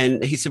 everything.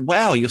 And he said,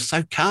 wow, you're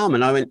so calm.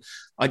 And I went,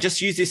 I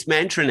just use this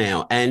mantra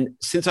now. And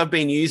since I've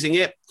been using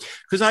it,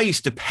 because I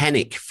used to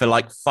panic for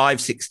like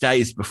 5-6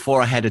 days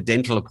before I had a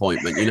dental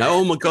appointment,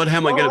 oh my God, how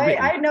am I going to be?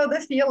 I know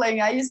the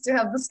feeling. I used to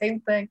have the same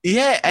thing.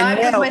 Yeah. And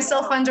I put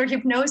myself under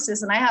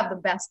hypnosis and I have the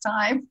best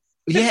time.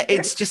 Yeah,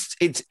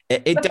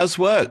 it does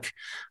work.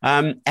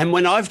 And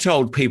when I've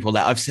told people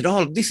that, I've said,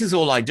 oh, this is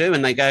all I do.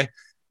 And they go,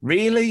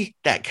 really?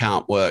 That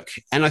can't work.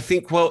 And I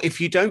think, well,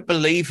 if you don't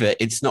believe it,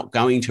 it's not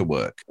going to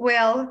work.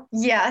 Well,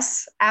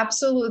 yes,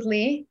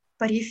 absolutely.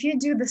 But if you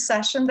do the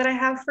session that I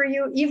have for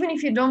you, even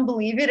if you don't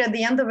believe it, at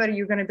the end of it,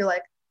 you're going to be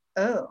like,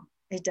 oh,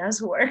 it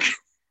does work.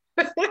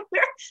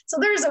 So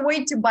there's a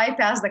way to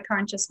bypass the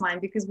conscious mind,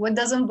 because what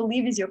doesn't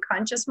believe is your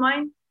conscious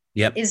mind.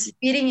 Yep. Is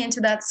feeding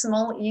into that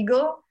small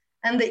ego.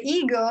 And the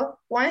ego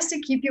wants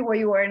to keep you where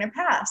you were in the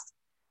past.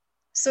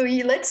 So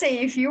let's say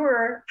if you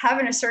were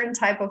having a certain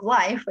type of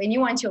life and you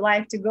want your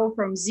life to go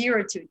from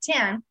 0 to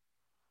 10,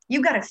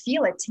 you got to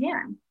feel a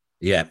 10.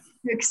 Yeah.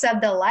 To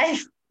accept the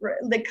life,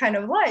 the kind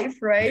of life,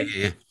 right?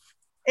 Yeah.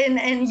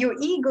 And your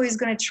ego is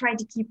going to try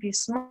to keep you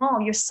small.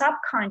 Your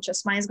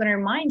subconscious mind is going to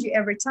remind you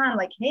every time,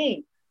 like,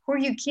 hey, who are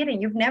you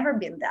kidding? You've never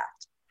been that.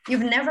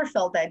 You've never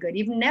felt that good.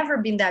 You've never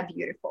been that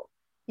beautiful.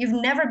 You've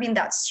never been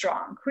that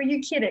strong. Who are you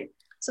kidding?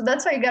 So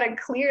that's why you got to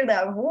clear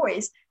that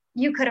voice.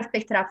 You could have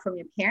picked it up from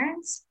your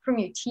parents, from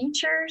your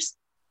teachers.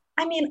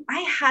 I mean,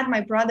 I had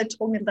my brother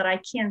told me that I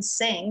can't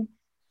sing,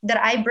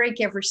 that I break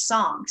every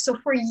song. So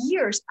for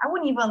years, I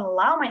wouldn't even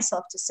allow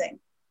myself to sing.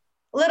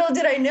 Little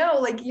did I know,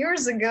 like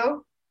years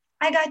ago,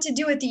 I got to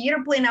do a theater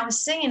play and I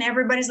was singing.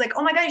 Everybody's like,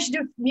 oh my God, you should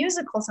do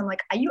musicals. I'm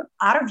like, are you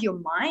out of your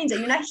mind? Are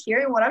you not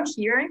hearing what I'm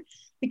hearing?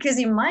 Because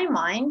in my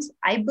mind,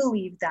 I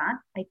believe that.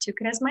 I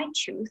took it as my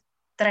truth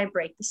that I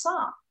break the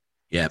song.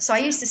 Yeah. So I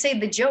used to say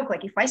the joke,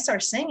 like, if I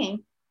start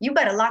singing, you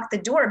better lock the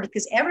door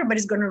because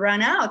everybody's going to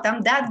run out.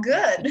 I'm that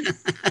good.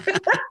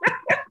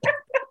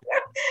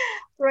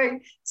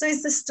 Right. So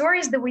it's the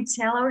stories that we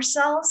tell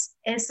ourselves.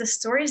 It's the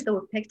stories that we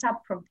picked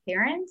up from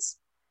parents,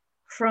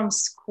 from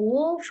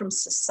school, from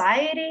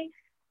society.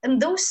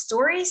 And those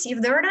stories,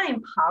 if they're not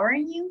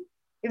empowering you,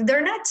 if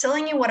they're not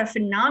telling you what a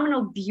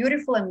phenomenal,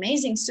 beautiful,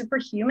 amazing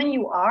superhuman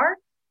you are,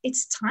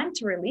 it's time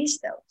to release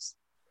those.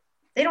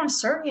 They don't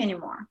serve you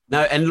anymore.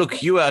 No, and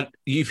look,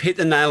 you've hit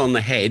the nail on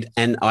the head.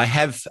 And I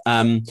have,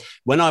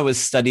 when I was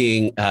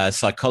studying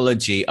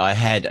psychology, I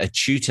had a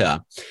tutor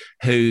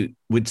who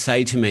would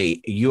say to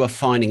me, you are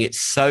finding it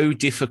so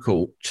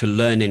difficult to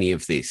learn any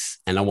of this,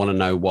 and I want to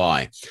know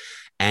why.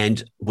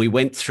 And we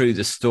went through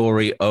the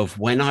story of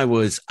when I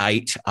was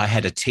 8, I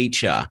had a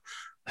teacher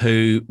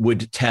who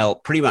would tell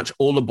pretty much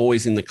all the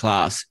boys in the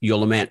class,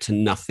 you'll amount to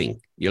nothing.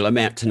 You'll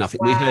amount to nothing.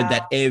 Wow. We heard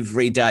that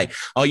every day.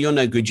 Oh, you're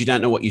no good. You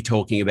don't know what you're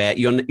talking about.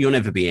 You'll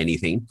never be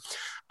anything.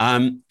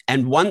 And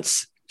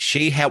once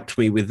she helped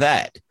me with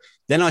that,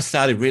 then I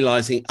started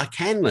realizing I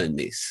can learn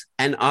this.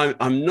 And I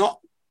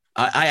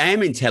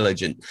am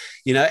intelligent,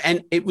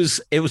 and it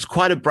was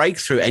quite a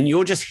breakthrough. And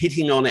you're just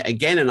hitting on it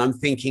again. And I'm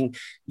thinking,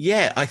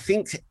 yeah, I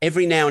think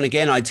every now and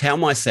again I tell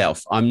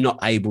myself I'm not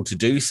able to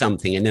do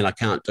something and then I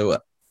can't do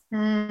it.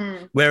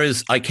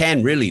 Whereas I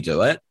can really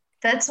do it.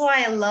 That's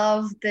why I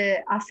love the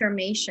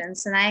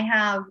affirmations. And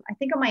I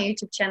think on my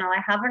YouTube channel,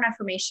 I have an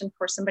affirmation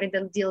for somebody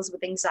that deals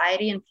with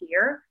anxiety and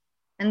fear.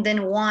 And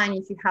then one,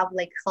 if you have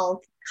like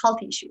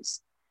health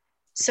issues.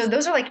 So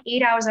those are like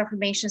 8 hours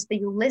affirmations that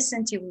you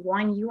listen to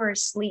when you are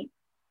asleep.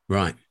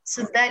 Right.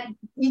 So that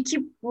you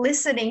keep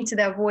listening to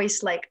that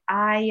voice, like,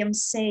 I am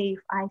safe.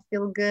 I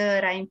feel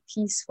good. I am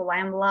peaceful. I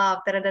am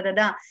loved. Da, da, da, da,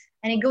 da.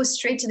 And it goes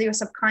straight to your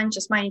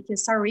subconscious mind. You can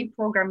start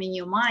reprogramming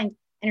your mind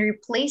and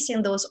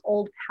replacing those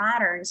old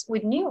patterns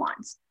with new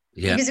ones.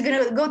 Yeah. Because you're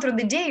going to go through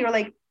the day, you're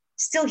like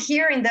still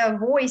hearing the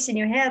voice in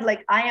your head,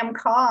 like, I am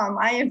calm,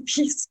 I am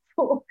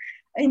peaceful.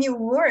 And it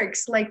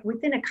works. Like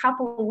within a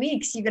couple of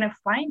weeks, you're going to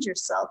find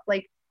yourself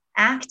like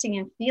acting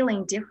and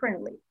feeling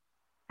differently.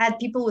 I had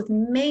people with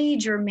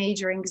major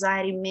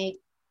anxiety make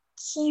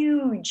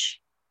huge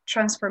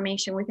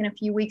transformation within a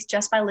few weeks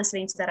just by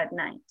listening to that at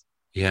night.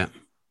 Yeah.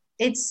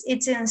 It's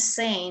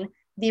insane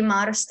the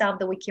amount of stuff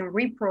that we can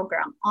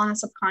reprogram on a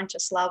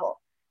subconscious level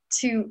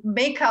to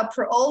make up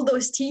for all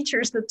those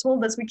teachers that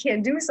told us we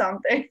can't do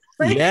something.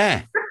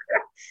 Yeah.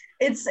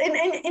 It's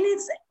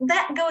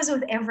that goes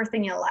with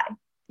everything in life.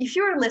 if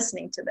you're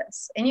listening to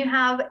this and you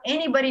have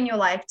anybody in your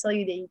life tell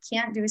you that you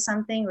can't do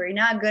something, or you're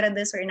not good at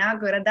this, or you're not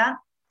good at that,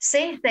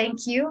 say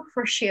thank you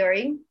for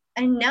sharing.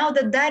 And know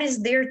that that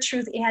is their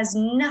truth. It has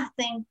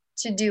nothing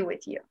to do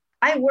with you.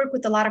 I work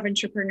with a lot of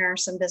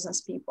entrepreneurs and business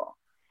people,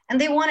 and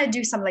they want to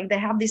do something. Like, they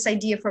have this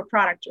idea for a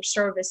product or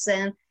service,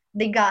 and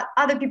they got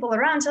other people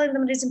around telling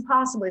them it's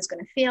impossible, it's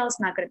going to fail, it's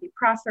not going to be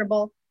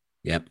profitable.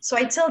 Yep. So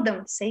I tell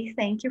them, say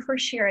thank you for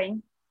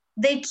sharing.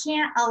 They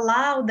can't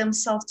allow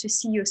themselves to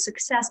see your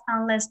success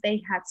unless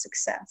they had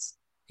success.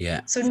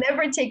 Yeah. So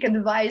never take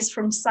advice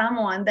from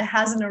someone that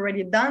hasn't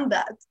already done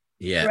that.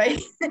 Yeah.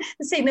 Right?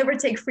 Say never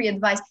take free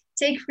advice.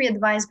 Take free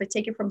advice, but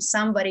take it from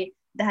somebody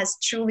that has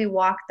truly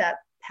walked that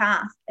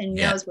path and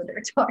knows what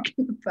they're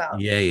talking about.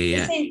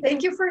 Yeah. Say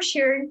thank you for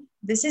sharing.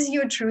 This is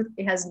your truth.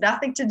 It has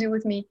nothing to do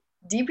with me.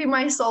 Deep in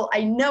my soul,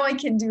 I know I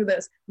can do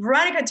this.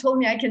 Veronica told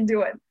me I can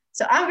do it,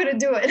 so I'm going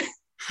to do it.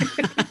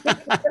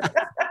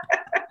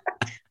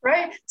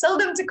 Right? Tell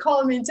them to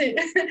call me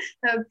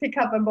to pick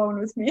up a bone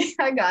with me.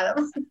 I got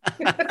them.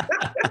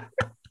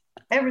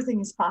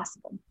 Everything is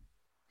possible.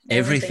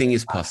 Everything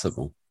is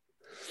possible.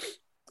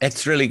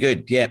 That's really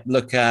good. Yeah.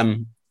 Look,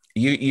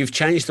 you've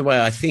changed the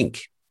way I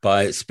think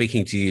by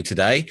speaking to you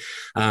today.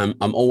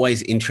 I'm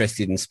always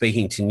interested in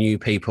speaking to new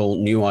people,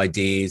 new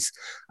ideas,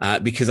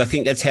 because I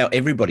think that's how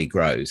everybody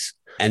grows.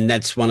 And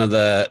that's one of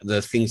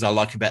the things I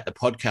like about the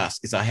podcast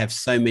is I have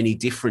so many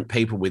different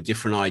people with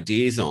different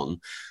ideas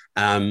on.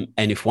 And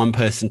if one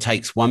person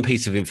takes one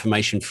piece of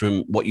information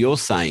from what you're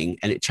saying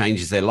and it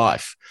changes their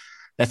life,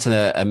 that's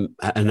an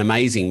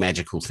amazing,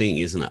 magical thing,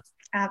 isn't it?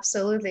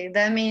 Absolutely.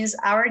 That means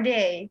our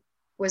day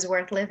was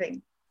worth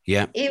living.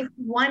 Yeah. If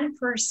one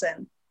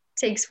person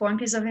takes one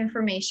piece of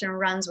information,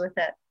 runs with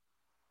it,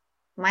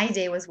 my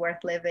day was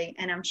worth living,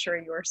 and I'm sure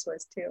yours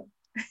was too.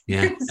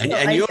 Yeah. So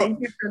I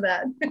thank you for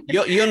that.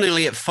 You're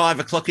nearly at 5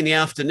 o'clock in the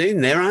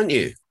afternoon there, aren't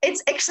you?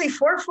 It's actually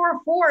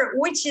 444,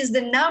 which is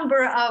the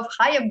number of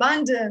high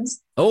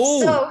abundance.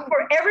 Oh. So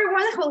for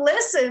everyone who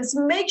listens,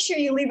 make sure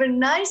you leave a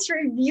nice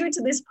review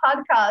to this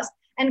podcast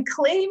and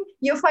claim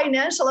your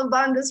financial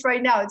abundance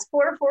right now. It's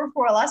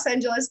 444 Los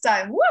Angeles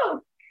time.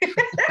 Woo!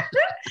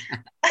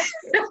 I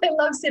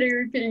love sitting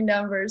repeating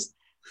numbers.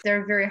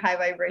 They're very high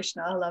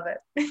vibrational. I love it.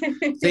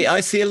 See,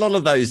 I see a lot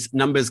of those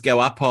numbers go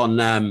up on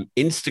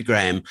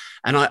Instagram,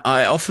 and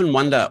I often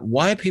wonder,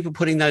 why are people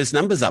putting those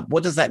numbers up?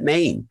 What does that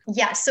mean?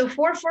 Yeah, so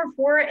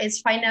 444 is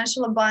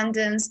financial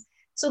abundance.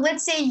 So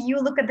let's say you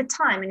look at the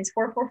time and it's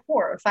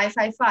 444 or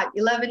 555,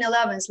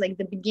 1111 is like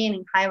the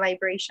beginning, high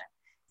vibration.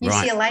 You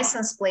see a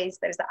license plate.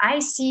 I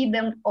see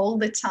them all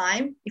the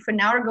time. If an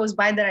hour goes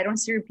by that I don't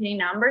see repeating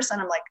numbers,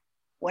 and I'm like,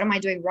 what am I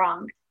doing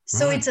wrong?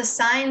 So it's a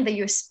sign that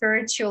your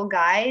spiritual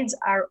guides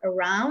are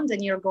around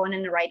and you're going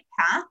in the right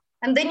path.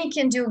 And then you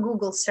can do a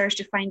Google search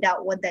to find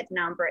out what that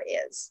number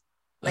is.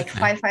 Like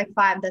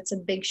 555, that's a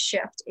big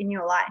shift in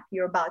your life.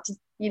 You're about to,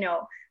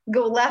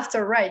 go left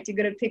or right. You're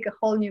going to pick a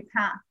whole new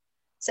path.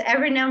 So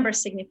every number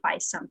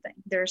signifies something.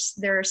 There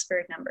are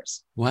spirit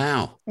numbers.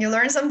 Wow. You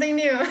learn something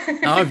new.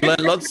 I've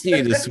learned lots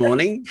new this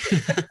morning.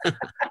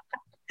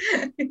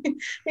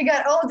 You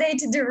got all day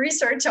to do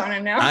research on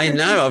it now. I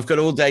know. I've got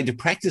all day to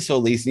practice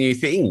all these new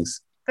things.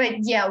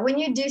 But yeah, when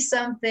you do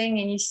something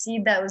and you see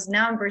those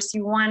numbers,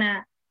 you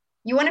wanna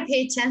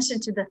pay attention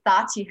to the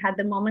thoughts you had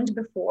the moment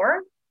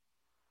before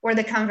or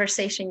the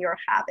conversation you're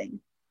having.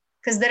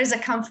 Because there is a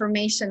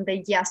confirmation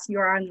that yes,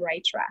 you're on the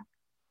right track.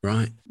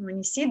 Right. When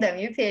you see them,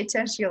 you pay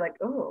attention, you're like,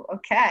 oh,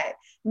 okay.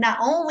 Not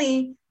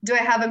only do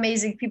I have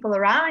amazing people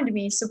around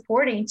me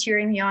supporting,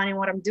 cheering me on in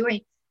what I'm doing,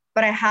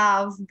 but I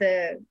have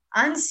the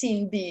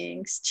unseen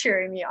beings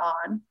cheering me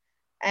on.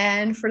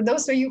 And for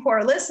those of you who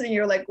are listening,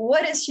 you're like,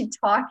 what is she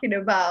talking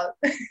about?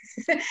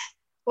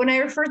 When I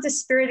refer to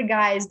spirit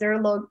guides,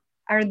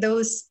 are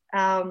those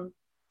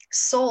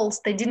souls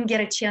that didn't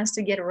get a chance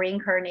to get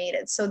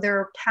reincarnated. So there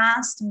are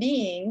past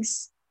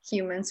beings,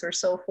 humans or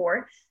so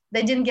forth,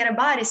 that didn't get a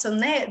body. So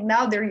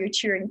now they're your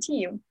cheering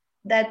team.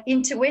 That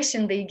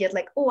intuition that you get,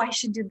 like, oh, I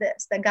should do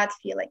this, that gut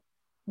feeling.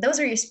 Those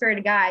are your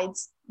spirit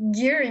guides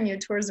gearing you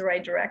towards the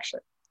right direction.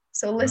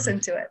 So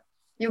listen to it.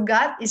 Your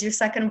gut is your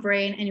second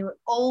brain, and it will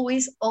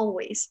always,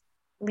 always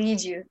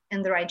lead you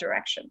in the right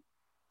direction.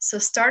 So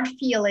start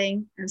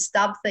feeling and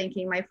stop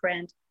thinking, my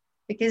friend,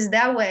 because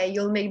that way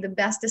you'll make the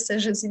best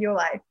decisions in your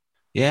life.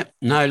 Yeah,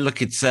 no,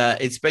 look, it's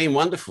been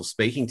wonderful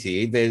speaking to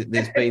you. There's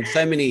been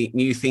so many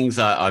new things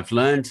I've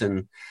learned,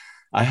 and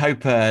I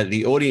hope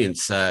the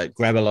audience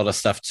grab a lot of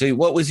stuff too.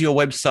 What was your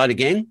website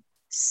again?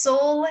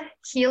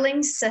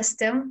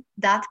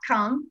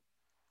 soulhealingsystem.com.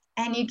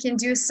 And you can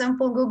do a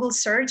simple Google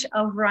search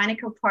of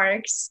Veronica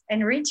Parks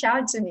and reach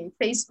out to me.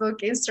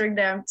 Facebook,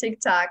 Instagram,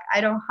 TikTok. I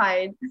don't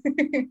hide.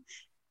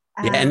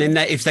 Yeah, and then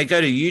if they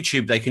go to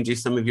YouTube, they can do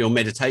some of your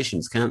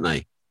meditations, can't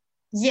they?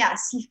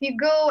 Yes. If you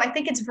go, I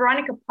think it's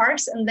Veronica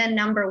Parks and then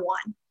number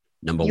one.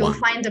 You'll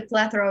find a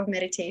plethora of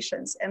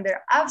meditations, and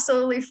they're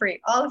absolutely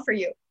free, all for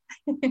you.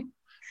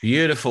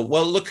 Beautiful.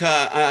 Well, look,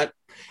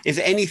 is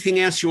there anything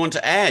else you want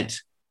to add?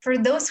 For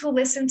those who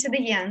listen to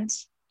the end,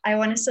 I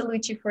want to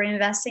salute you for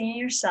investing in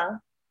yourself,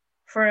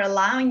 for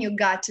allowing you,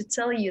 God, to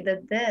tell you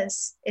that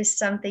this is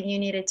something you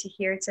needed to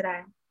hear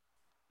today.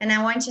 And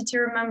I want you to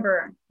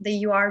remember that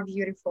you are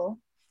beautiful.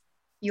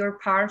 You're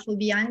powerful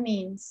beyond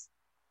means.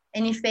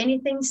 And if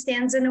anything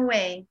stands in the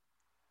way,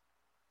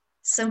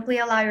 simply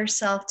allow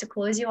yourself to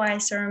close your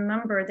eyes and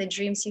remember the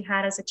dreams you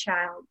had as a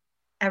child.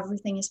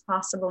 Everything is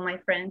possible, my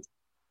friend.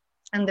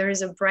 And there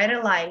is a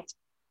brighter light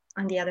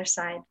on the other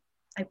side.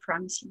 I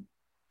promise you.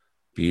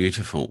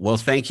 Beautiful. Well,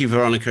 thank you,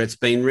 Veronica. It's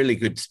been really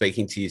good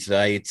speaking to you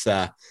today. It's,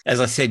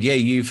 as I said,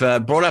 you've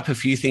brought up a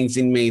few things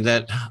in me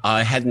that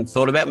I hadn't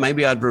thought about.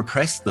 Maybe I'd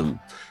repressed them,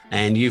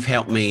 and you've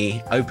helped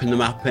me open them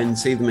up and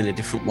see them in a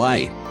different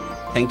way.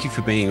 Thank you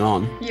for being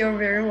on. You're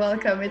very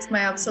welcome. It's my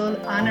absolute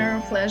honor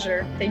and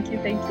pleasure. Thank you.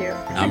 Thank you.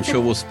 I'm sure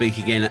we'll speak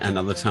again at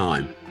another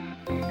time.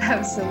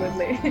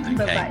 Absolutely.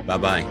 Okay. Bye-bye.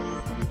 Bye-bye.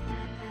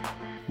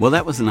 Well,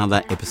 that was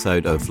another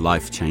episode of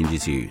Life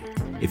Changes You.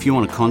 If you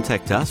want to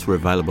contact us, we're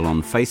available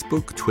on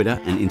Facebook,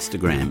 Twitter and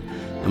Instagram.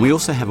 And we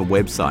also have a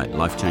website,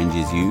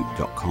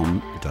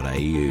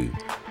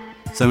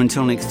 lifechangesyou.com.au. So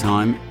until next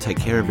time, take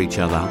care of each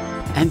other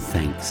and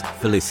thanks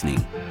for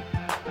listening.